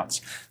to announce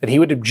that he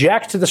would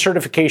object to the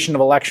certification of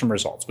election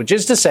results, which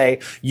is to say,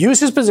 use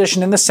his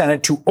position in the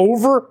Senate to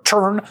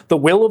overturn the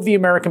will of the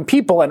American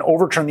people and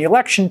overturn the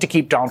election to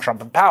keep Donald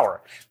Trump in power.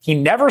 He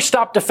never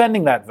stopped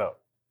defending that vote.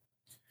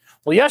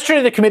 Well,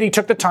 yesterday, the committee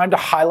took the time to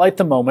highlight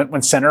the moment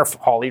when Senator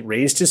Hawley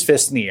raised his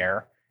fist in the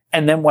air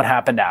and then what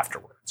happened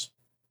afterwards.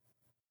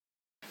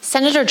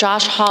 Senator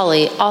Josh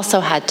Hawley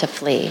also had to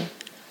flee.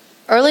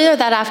 Earlier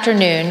that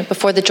afternoon,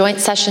 before the joint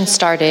session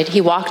started,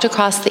 he walked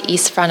across the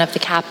east front of the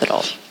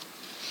Capitol.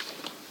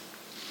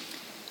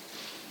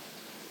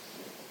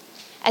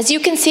 As you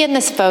can see in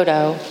this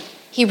photo,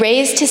 he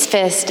raised his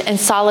fist in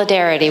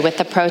solidarity with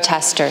the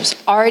protesters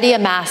already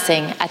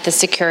amassing at the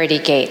security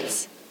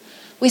gates.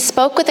 We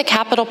spoke with a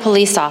Capitol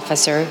police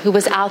officer who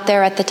was out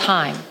there at the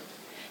time.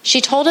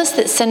 She told us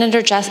that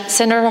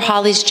Senator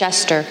Hawley's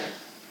gesture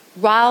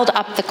riled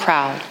up the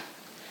crowd,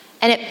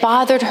 and it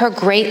bothered her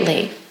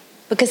greatly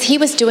because he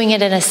was doing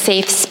it in a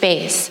safe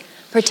space,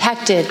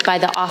 protected by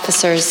the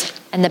officers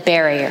and the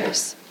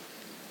barriers.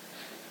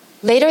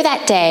 Later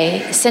that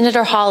day,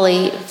 Senator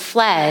Hawley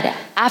fled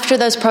after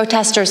those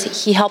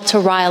protesters he helped to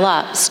rile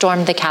up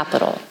stormed the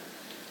Capitol.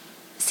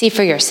 See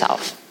for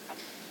yourself.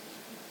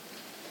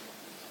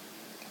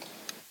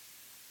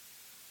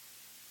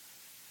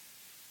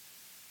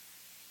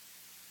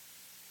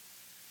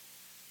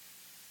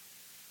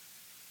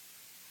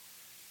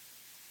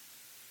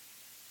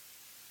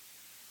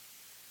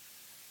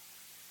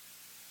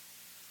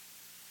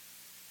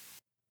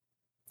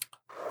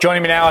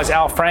 Joining me now is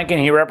Al Franken.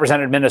 He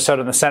represented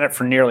Minnesota in the Senate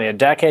for nearly a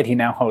decade. He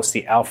now hosts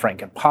the Al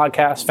Franken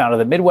podcast, founder of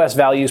the Midwest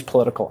Values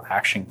Political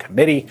Action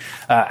Committee.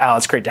 Al,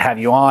 it's great to have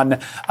you on.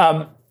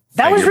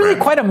 That was really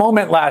quite a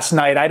moment last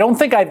night. I don't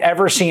think I've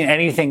ever seen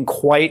anything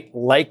quite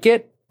like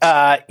it.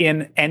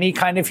 in any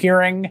kind of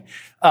hearing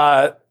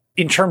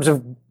in terms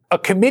of a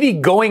committee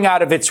going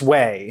out of its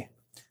way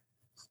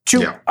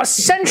to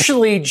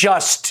essentially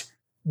just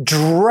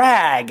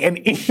drag an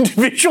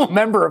individual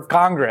member of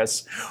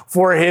Congress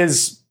for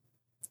his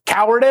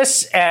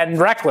cowardice and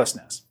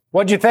recklessness.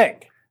 What'd you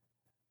think?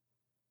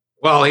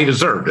 Well, he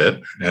deserved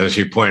it. As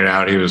you pointed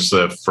out, he was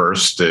the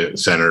first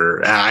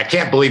senator. I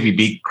can't believe he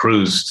beat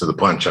Cruz to the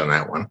punch on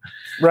that one.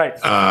 Right.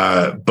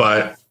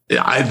 But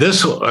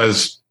this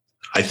was,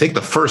 I think,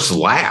 the first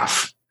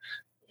laugh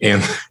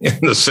in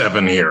the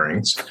 7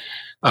 hearings.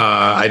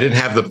 I didn't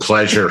have the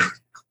pleasure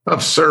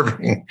of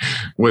serving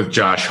with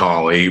Josh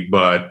Hawley,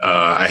 but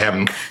I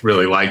haven't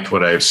really liked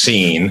what I've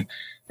seen.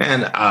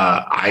 And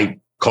I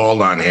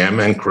called on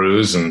him and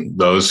Cruz and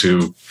those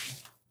who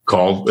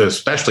called,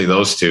 especially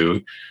those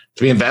two,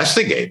 to be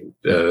investigated,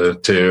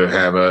 to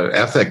have an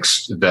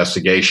ethics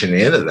investigation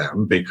into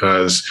them,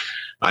 because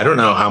I don't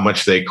know how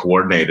much they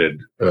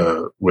coordinated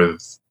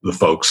with the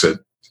folks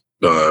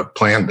that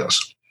planned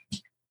this.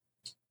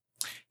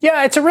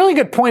 Yeah, it's a really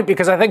good point,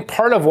 because I think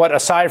part of what,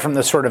 aside from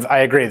the sort of, I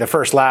agree, the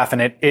first laugh, and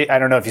it I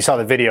don't know if you saw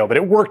the video, but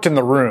it worked in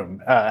the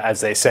room,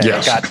 as they say.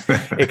 Yes.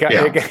 It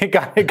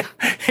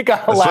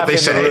got a laugh in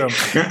the room.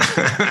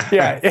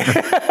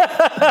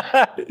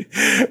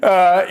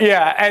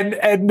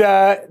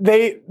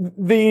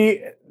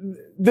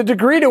 The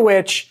degree to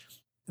which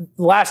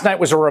last night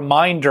was a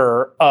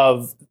reminder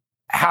of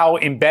how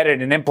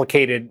embedded and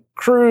implicated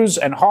Cruz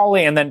and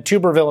Hawley and then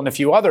Tuberville and a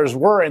few others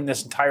were in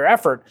this entire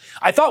effort,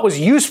 I thought was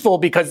useful,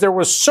 because there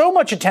was so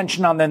much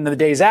attention on them the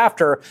days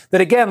after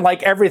that, again,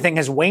 like everything,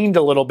 has waned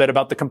a little bit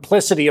about the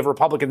complicity of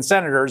Republican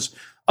senators,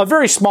 a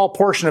very small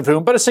portion of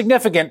whom, but a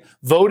significant,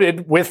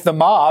 voted with the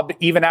mob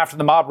even after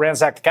the mob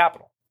ransacked the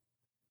Capitol.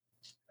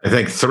 I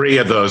think 3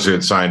 of those who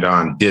had signed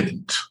on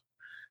didn't,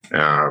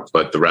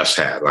 but the rest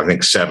had. I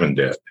think 7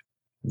 did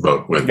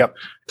vote with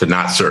to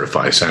not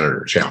certify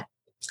senators. Yeah.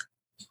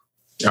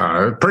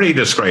 Pretty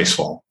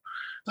disgraceful.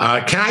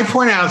 Can I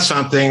point out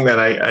something that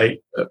I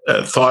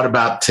thought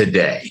about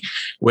today,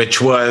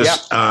 which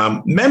was,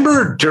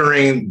 remember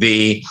during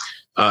the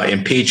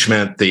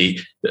impeachment, the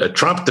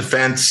Trump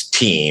defense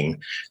team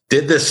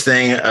did this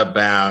thing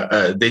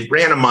about, they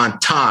ran a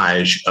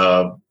montage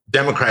of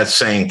Democrats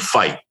saying,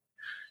 fight,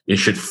 you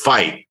should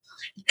fight.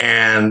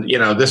 And, you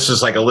know, this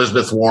is like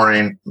Elizabeth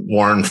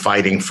Warren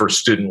fighting for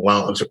student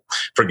loans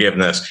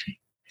forgiveness.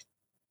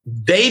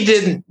 They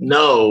didn't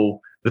know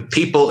the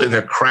people in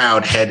the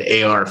crowd had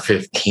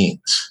AR-15s.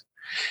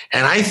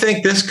 And I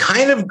think this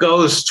kind of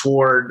goes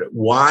toward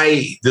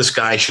why this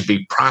guy should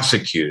be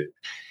prosecuted.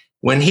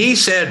 When he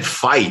said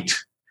fight,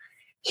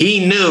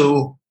 he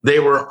knew they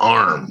were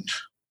armed.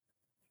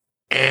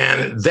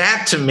 And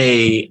that, to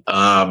me,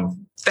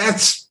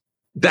 that's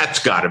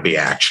got to be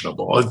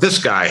actionable. This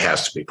guy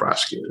has to be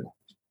prosecuted.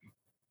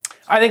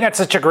 I think that's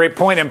such a great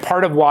point. And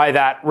part of why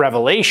that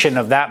revelation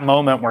of that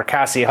moment where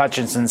Cassie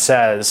Hutchinson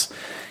says,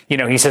 you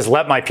know, he says,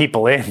 let my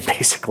people in,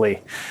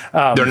 basically.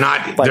 They're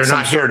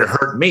not here to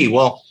hurt me.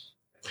 Well,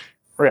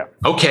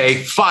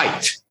 okay,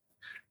 fight.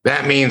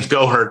 That means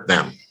go hurt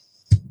them.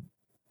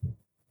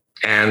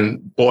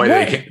 And boy,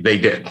 they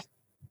did.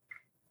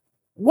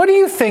 What do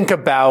you think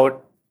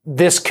about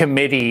this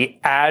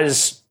committee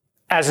as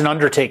an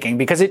undertaking?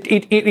 Because it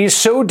is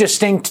so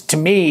distinct to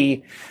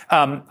me.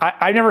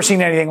 I've never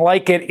seen anything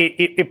like it.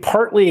 It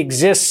partly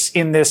exists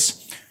in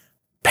this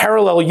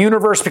parallel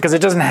universe because it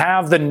doesn't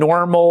have the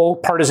normal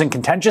partisan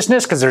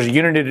contentiousness, because there's a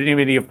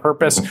unity of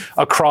purpose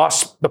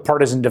across the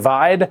partisan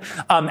divide.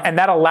 And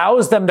that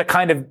allows them to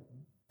kind of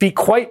be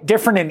quite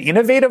different and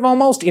innovative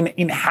almost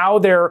in how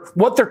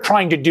what they're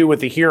trying to do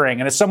with the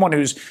hearing. And as someone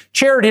who's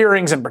chaired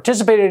hearings and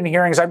participated in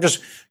hearings, I'm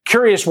just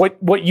curious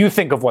what you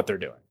think of what they're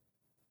doing.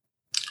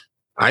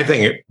 I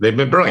think they've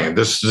been brilliant.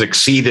 This has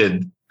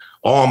exceeded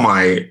all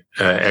my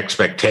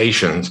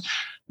expectations.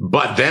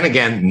 But then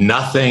again,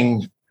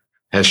 nothing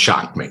has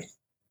shocked me.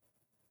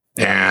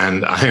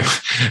 And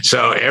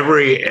so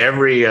every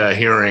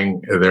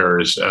hearing,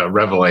 there's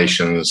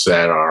revelations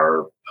that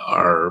are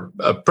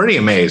pretty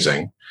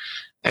amazing.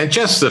 And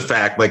just the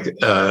fact, like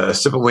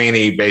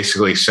Cipollini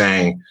basically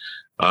saying,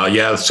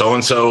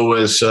 so-and-so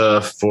was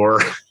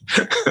for,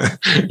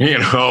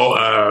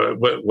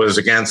 was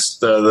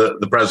against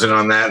the president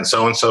on that, and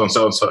so-and-so and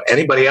so-and-so.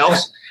 Anybody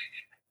else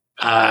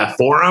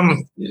for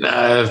him?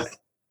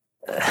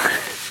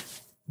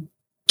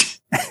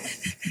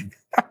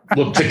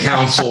 Look to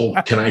counsel.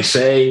 What can I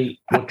say?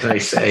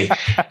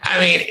 I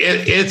mean,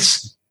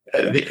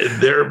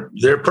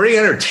 they're pretty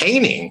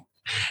entertaining,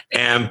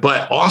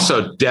 but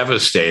also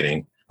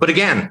devastating. But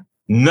again,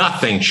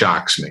 nothing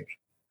shocks me.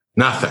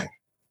 Nothing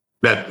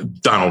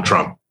that Donald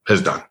Trump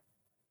has done.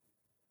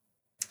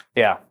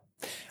 Yeah.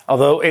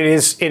 Although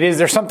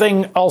there's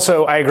something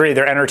also, I agree,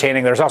 they're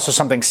entertaining. There's also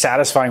something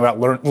satisfying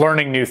about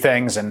learning new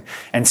things and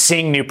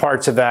seeing new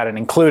parts of that, and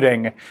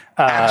including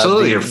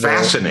absolutely, you're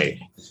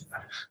fascinating.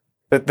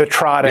 The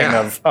trotting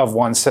of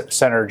one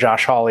Senator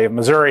Josh Hawley of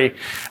Missouri.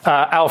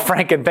 Al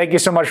Franken, thank you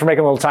so much for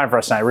making a little time for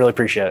us tonight. I really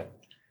appreciate it.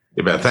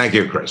 You bet. Thank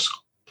you, Chris.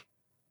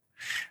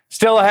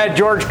 Still ahead,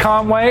 George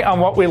Conway on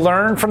what we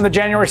learned from the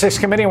January 6th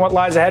committee and what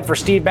lies ahead for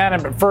Steve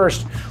Bannon. But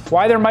first,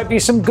 why there might be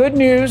some good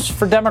news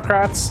for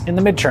Democrats in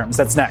the midterms.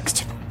 That's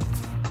next.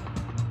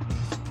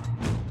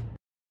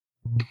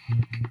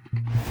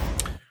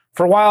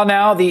 For a while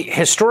now, the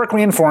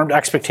historically informed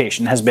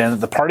expectation has been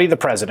that the party of the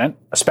president,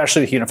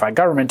 especially the unified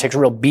government, takes a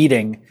real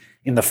beating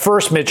in the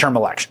first midterm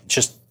election. It's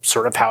just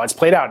sort of how it's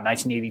played out. In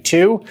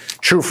 1982,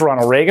 true for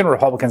Ronald Reagan,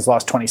 Republicans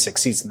lost 26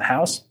 seats in the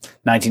House.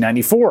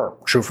 1994,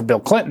 true for Bill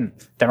Clinton,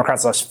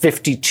 Democrats lost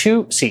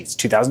 52 seats.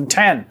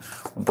 2010,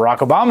 when Barack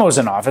Obama was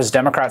in office,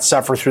 Democrats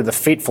suffered through the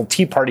fateful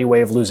Tea Party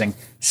way of losing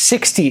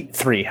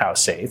 63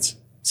 House seats.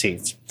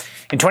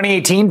 In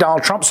 2018,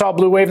 Donald Trump saw a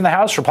blue wave in the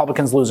House,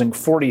 Republicans losing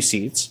 40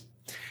 seats.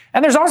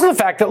 And there's also the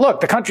fact that,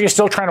 look, the country is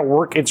still trying to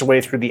work its way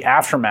through the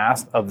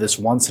aftermath of this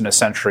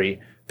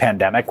once-in-a-century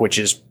pandemic, which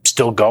is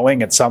still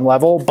going at some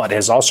level, but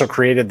has also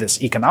created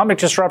this economic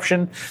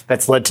disruption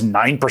that's led to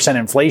 9%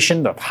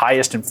 inflation, the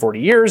highest in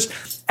 40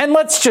 years. And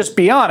let's just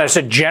be honest,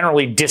 a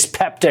generally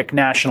dyspeptic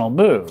national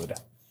mood.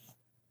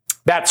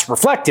 That's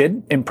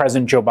reflected in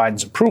President Joe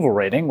Biden's approval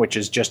rating, which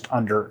is just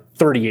under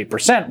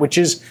 38%, which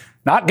is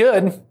not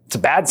good. It's a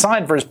bad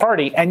sign for his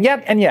party. And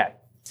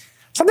yet,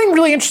 something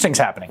really interesting is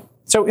happening.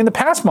 So in the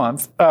past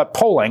month,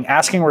 polling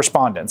asking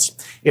respondents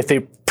if they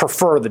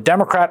prefer the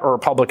Democrat or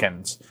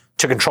Republicans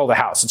to control the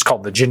House, it's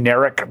called the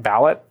generic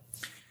ballot,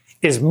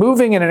 is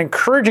moving in an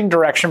encouraging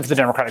direction for the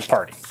Democratic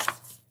Party.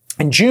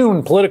 In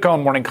June, Politico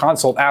and Morning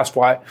Consult asked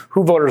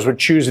who voters would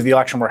choose if the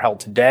election were held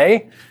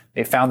today.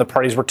 They found the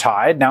parties were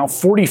tied. Now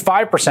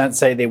 45%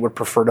 say they would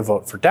prefer to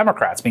vote for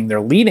Democrats, meaning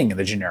they're leading in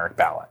the generic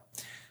ballot.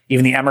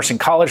 Even the Emerson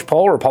College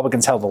poll,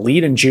 Republicans held the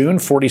lead in June,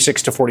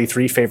 46 to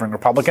 43 favoring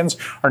Republicans,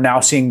 are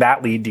now seeing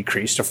that lead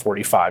decrease to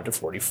 45 to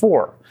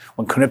 44.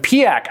 When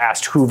Quinnipiac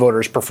asked who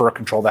voters prefer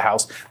control of the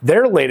House,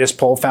 their latest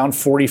poll found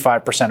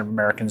 45% of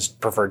Americans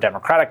prefer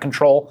Democratic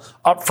control,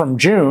 up from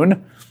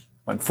June,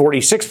 when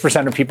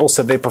 46% of people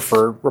said they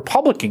preferred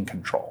Republican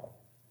control.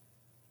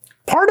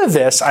 Part of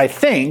this, I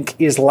think,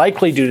 is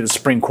likely due to the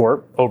Supreme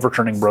Court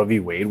overturning Roe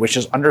v. Wade, which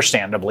is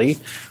understandably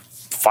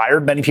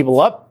fired many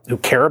people up who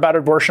care about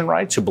abortion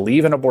rights, who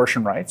believe in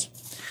abortion rights.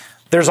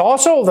 There's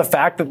also the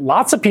fact that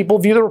lots of people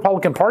view the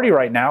Republican Party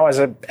right now as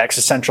an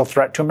existential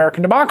threat to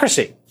American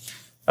democracy,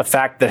 a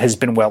fact that has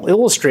been well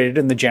illustrated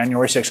in the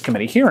January 6th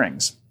committee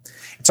hearings.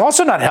 It's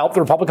also not helped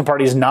the Republican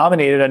Party has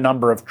nominated a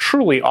number of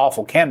truly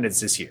awful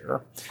candidates this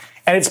year.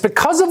 And it's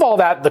because of all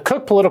that, the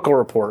Cook Political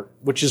Report,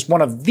 which is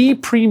one of the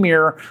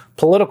premier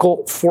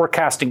political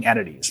forecasting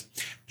entities,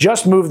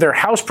 just moved their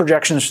House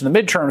projections for the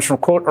midterms from,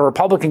 quote, a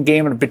Republican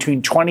game of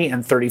between 20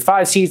 and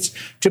 35 seats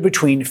to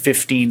between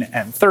 15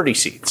 and 30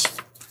 seats.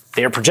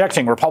 They are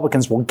projecting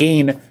Republicans will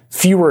gain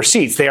fewer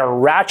seats. They are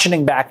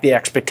ratcheting back the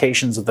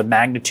expectations of the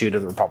magnitude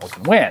of the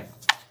Republican win.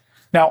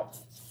 Now,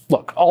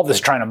 look, all this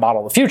is trying to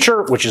model the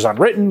future, which is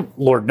unwritten.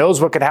 Lord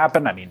knows what could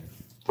happen. I mean,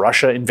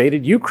 Russia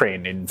invaded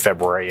Ukraine in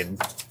February and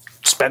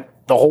spent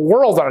the whole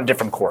world on a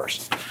different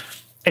course.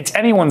 It's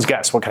anyone's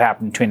guess what could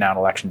happen between now and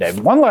Election Day.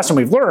 One lesson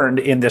we've learned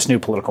in this new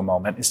political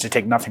moment is to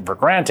take nothing for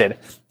granted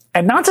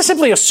and not to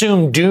simply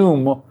assume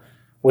doom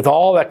with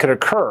all that could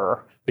occur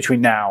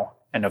between now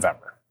and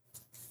November.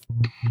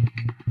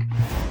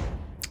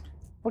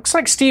 Looks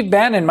like Steve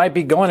Bannon might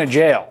be going to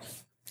jail.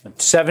 The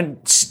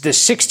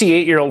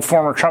 68-year-old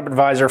former Trump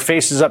advisor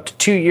faces up to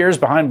 2 years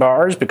behind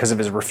bars because of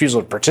his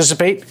refusal to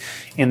participate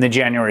in the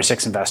January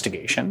 6th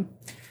investigation.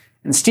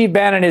 And Steve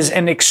Bannon is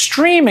an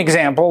extreme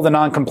example of the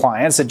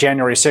noncompliance that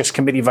January 6th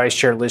Committee Vice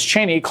Chair Liz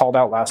Cheney called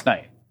out last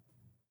night.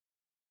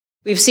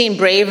 We've seen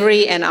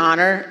bravery and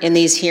honor in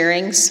these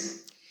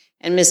hearings,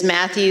 and Ms.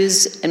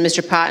 Matthews and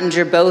Mr.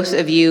 Pottinger, both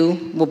of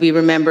you will be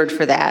remembered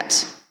for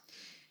that,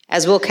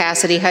 as will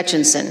Cassidy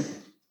Hutchinson.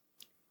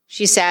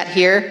 She sat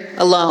here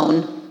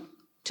alone,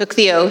 took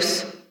the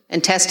oath,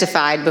 and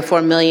testified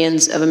before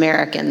millions of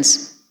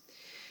Americans.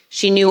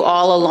 She knew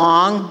all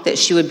along that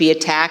she would be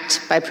attacked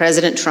by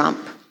President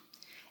Trump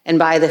and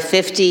by the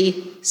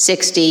 50,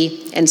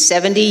 60, and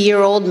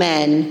 70-year-old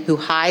men who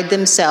hide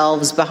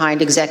themselves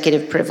behind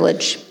executive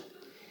privilege.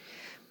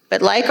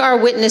 But like our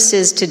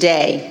witnesses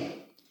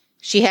today,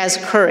 she has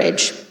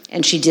courage,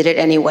 and she did it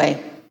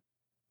anyway.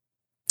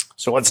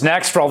 So what's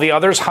next for all the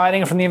others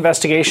hiding from the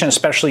investigation,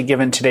 especially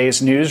given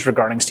today's news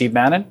regarding Steve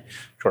Bannon?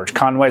 George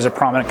Conway is a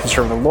prominent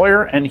conservative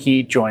lawyer, and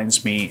he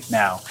joins me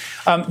now.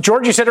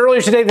 George, you said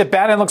earlier today that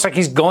Bannon looks like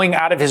he's going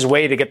out of his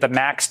way to get the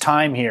max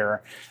time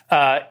here.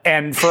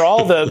 And for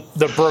all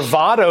the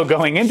bravado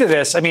going into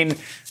this, I mean,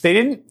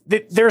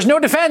 there's no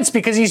defense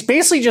because he's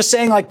basically just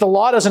saying, like, the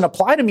law doesn't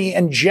apply to me.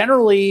 And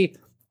generally,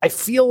 I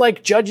feel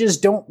like judges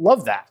don't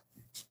love that.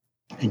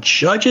 And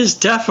judges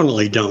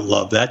definitely don't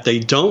love that. They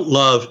don't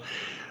love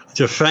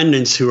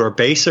defendants who are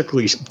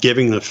basically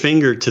giving the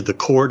finger to the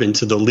court and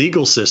to the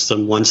legal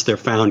system once they're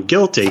found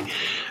guilty,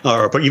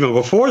 or even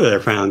before they're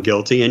found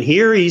guilty. And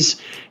here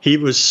he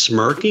was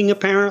smirking,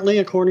 apparently,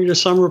 according to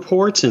some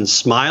reports, and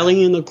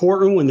smiling in the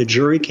courtroom when the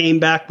jury came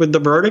back with the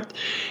verdict.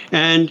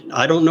 And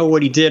I don't know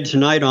what he did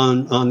tonight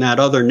on that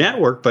other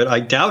network, but I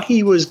doubt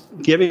he was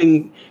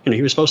giving,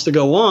 he was supposed to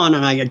go on,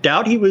 and I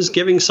doubt he was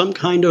giving some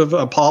kind of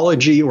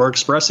apology or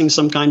expressing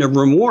some kind of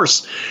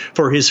remorse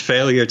for his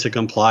failure to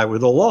comply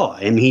with the law.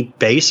 And he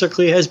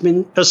basically has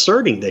been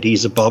asserting that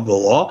he's above the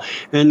law.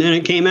 And then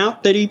it came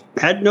out that he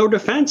had no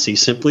defense. He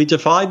simply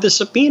defied the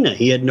subpoena.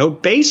 He had no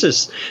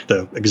basis.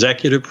 The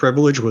executive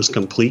privilege was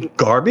complete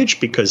garbage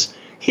because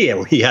he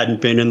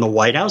hadn't been in the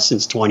White House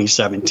since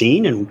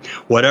 2017, and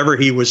whatever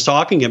he was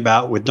talking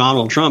about with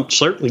Donald Trump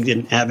certainly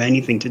didn't have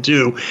anything to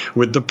do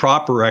with the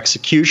proper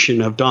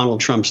execution of Donald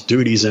Trump's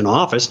duties in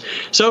office.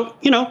 So,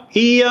 he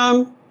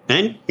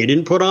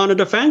didn't put on a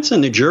defense,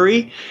 and the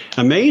jury,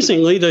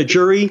 amazingly, the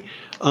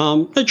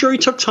jury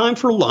took time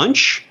for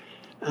lunch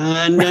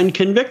and then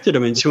convicted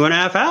him in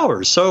 2.5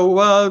 hours.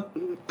 So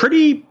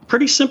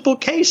pretty simple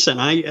case. And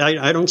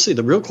I don't see,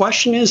 the real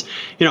question is,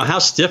 how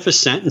stiff a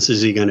sentence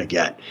is he going to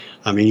get?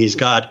 I mean, he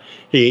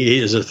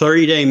is a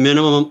 30-day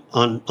minimum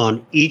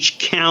on each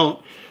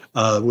count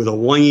with a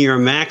 1-year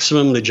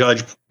maximum. The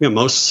judge,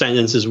 most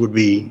sentences would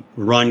be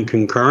run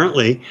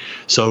concurrently,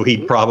 so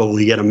he'd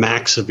probably get a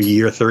max of a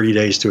year, 30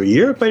 days to a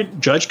year. But a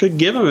judge could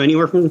give him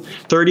anywhere from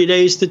 30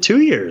 days to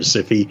 2 years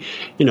if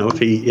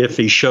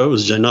he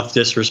shows enough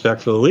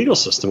disrespect for the legal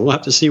system. We'll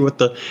have to see what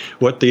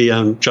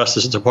the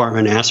Justice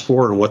Department asked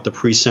for and what the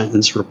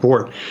pre-sentence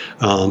report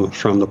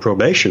from the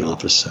probation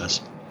office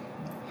says.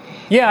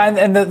 Yeah,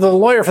 and the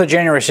lawyer for the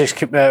January 6th,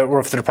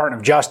 for the Department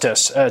of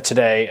Justice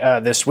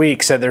this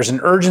week, said there's an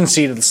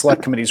urgency to the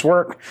Select Committee's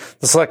work.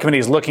 The Select Committee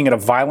is looking at a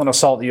violent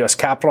assault at the U.S.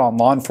 Capitol on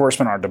law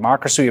enforcement, our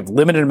democracy. We have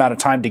limited amount of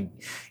time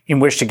in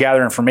which to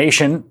gather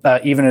information,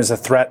 even as the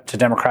threat to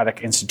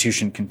democratic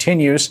institution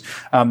continues.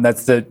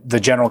 That's the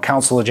General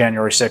Counsel of the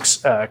January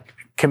 6th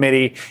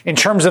Committee. In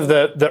terms of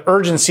the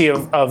urgency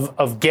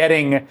of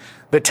getting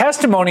the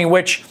testimony,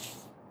 which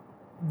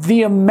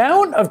the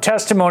amount of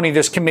testimony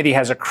this committee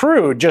has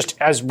accrued, just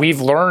as we've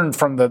learned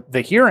from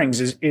the hearings,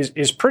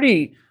 is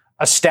pretty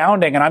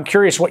astounding. And I'm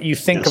curious what you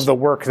think of the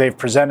work they've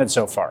presented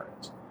so far.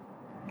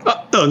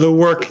 The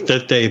work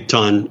that they've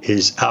done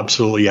is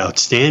absolutely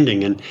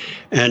outstanding.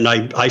 And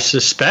I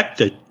suspect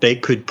that they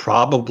could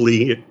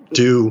probably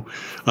do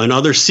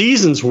another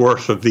season's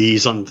worth of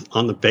these on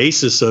the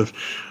basis of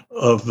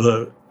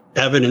the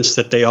evidence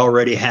that they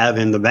already have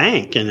in the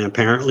bank. And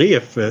apparently,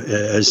 if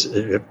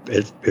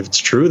it's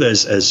true,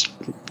 as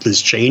Liz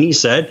Cheney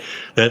said,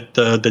 that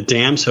the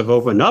dams have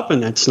opened up,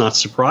 and that's not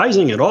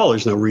surprising at all.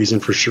 There's no reason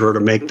for sure to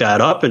make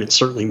that up, and it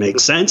certainly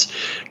makes sense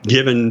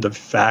given the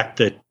fact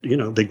that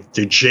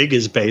the jig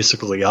is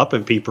basically up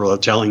and people are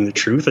telling the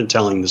truth and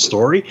telling the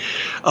story.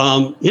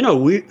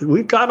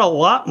 We've got a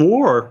lot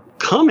more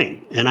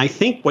coming, and I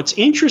think what's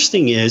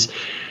interesting is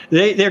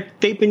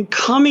they've been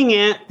coming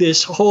at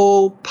this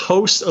whole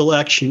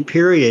post-election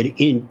period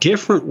in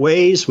different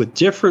ways with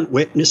different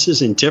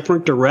witnesses in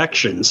different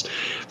directions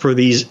for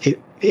these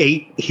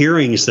 8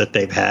 hearings that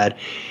they've had.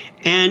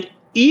 And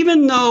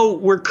even though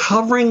we're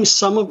covering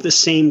some of the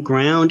same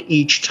ground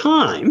each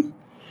time,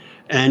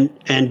 and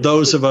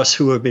those of us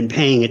who have been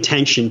paying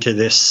attention to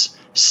this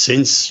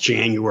since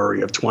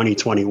January of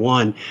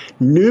 2021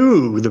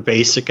 knew the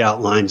basic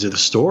outlines of the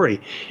story,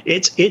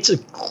 it's a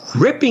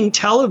gripping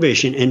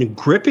television and a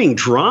gripping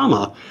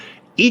drama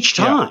each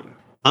time. Yeah.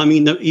 I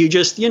mean, you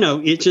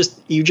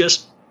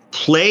just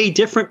play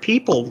different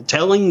people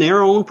telling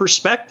their own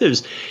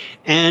perspectives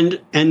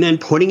and then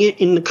putting it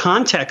in the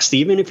context.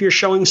 Even if you're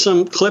showing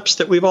some clips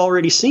that we've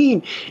already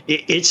seen,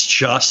 it's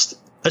just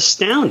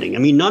astounding. I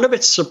mean, none of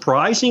it's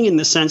surprising in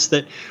the sense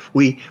that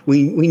we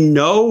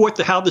know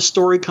how the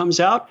story comes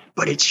out,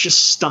 but it's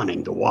just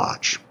stunning to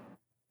watch.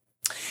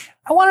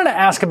 I wanted to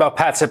ask about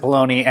Pat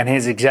Cipollone and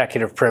his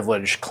executive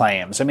privilege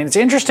claims. I mean, it's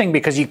interesting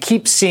because you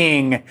keep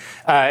seeing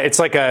it's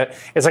like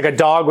a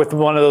dog with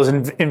one of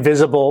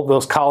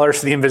those collars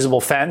to the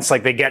invisible fence.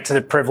 Like they get to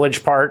the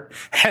privilege part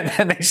and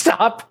then they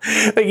stop.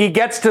 Like he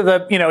gets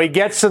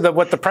to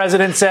what the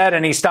president said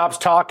and he stops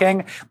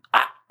talking.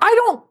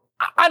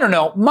 I don't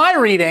know. My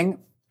reading,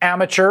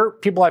 amateur,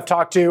 people I've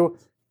talked to,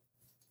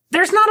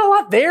 there's not a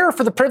lot there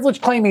for the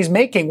privilege claim he's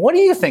making. What do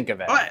you think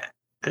of it?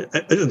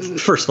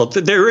 First of all,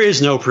 there is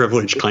no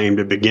privilege claim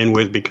to begin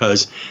with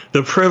because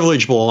the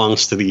privilege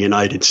belongs to the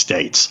United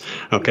States.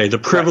 Okay, the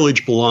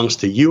privilege belongs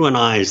to you and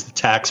I as the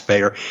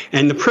taxpayer,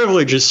 and the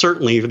privilege is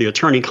certainly the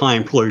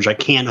attorney-client privilege. I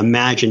can't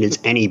imagine it's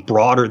any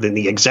broader than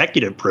the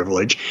executive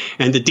privilege.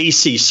 And the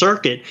D.C.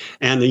 Circuit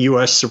and the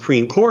U.S.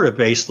 Supreme Court have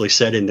basically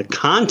said, in the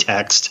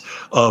context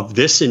of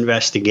this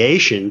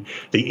investigation,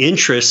 the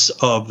interests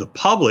of the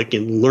public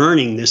in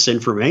learning this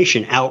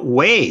information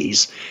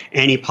outweighs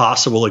any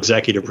possible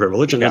executive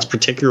privilege. And that's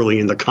particularly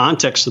in the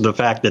context of the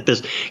fact that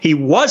he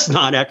was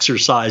not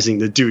exercising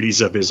the duties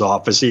of his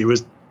office. He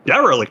was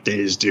derelict in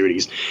his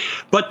duties.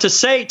 But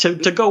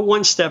to go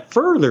one step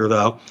further,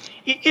 though,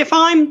 if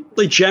I'm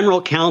the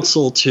general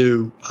counsel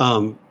to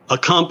a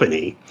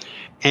company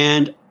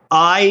and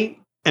I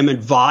am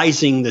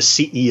advising the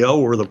CEO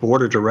or the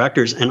board of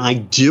directors, and I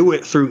do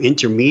it through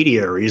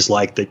intermediaries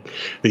like the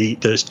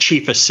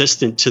chief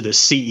assistant to the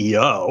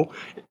CEO,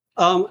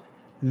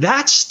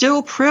 that's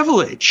still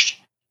privileged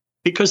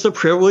because the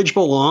privilege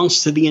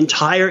belongs to the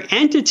entire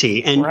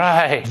entity. And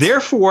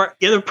therefore,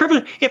 the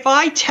privilege, if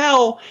I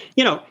tell,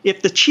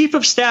 if the chief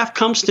of staff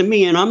comes to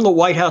me and I'm the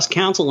White House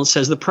counsel and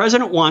says the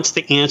president wants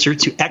the answer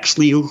to X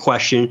legal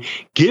question,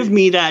 give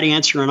me that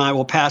answer and I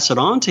will pass it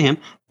on to him,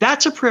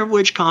 that's a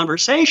privileged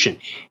conversation.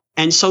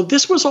 And so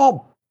this was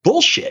all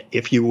bullshit,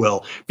 if you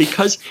will,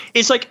 because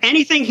it's like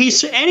anything he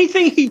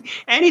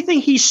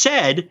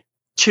said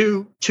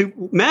to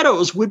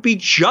Meadows would be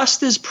just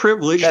just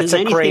privileged as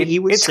anything he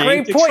was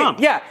saying to Trump.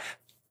 Yeah.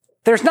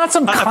 There's not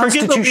some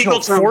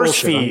constitutional force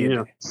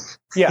field.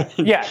 Yeah.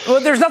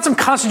 Well, there's not some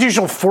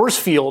constitutional force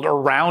field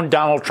around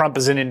Donald Trump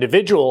as an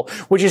individual,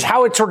 which is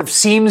how it sort of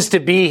seems to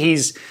be.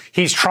 He's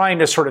trying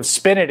to sort of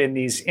spin it in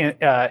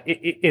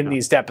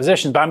these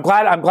depositions. But I'm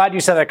glad you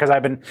said that, because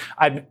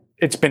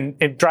it's been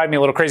driving me a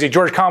little crazy.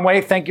 George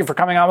Conway, thank you for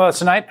coming on with us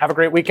tonight. Have a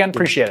great weekend.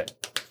 Appreciate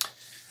it.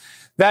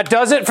 That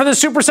does it for the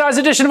supersized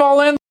edition of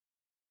All In.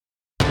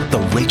 The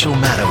Rachel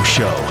Maddow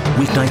Show,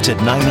 weeknights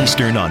at 9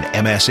 Eastern on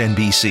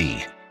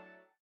MSNBC.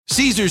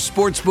 Caesars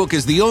Sportsbook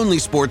is the only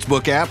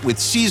sportsbook app with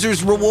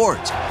Caesars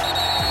Rewards.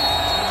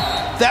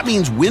 That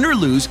means win or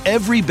lose,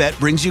 every bet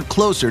brings you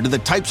closer to the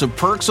types of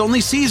perks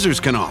only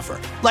Caesars can offer,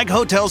 like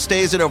hotel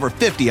stays at over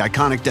 50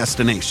 iconic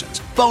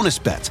destinations, bonus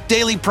bets,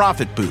 daily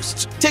profit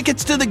boosts,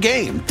 tickets to the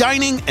game,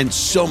 dining, and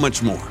so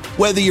much more.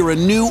 Whether you're a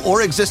new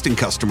or existing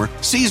customer,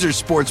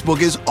 Caesars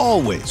Sportsbook is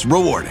always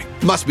rewarding.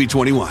 Must be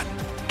 21.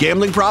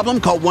 Gambling problem?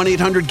 Call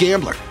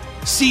 1-800-GAMBLER.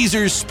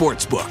 Caesars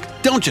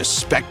Sportsbook. Don't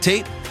just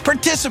spectate,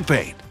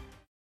 participate.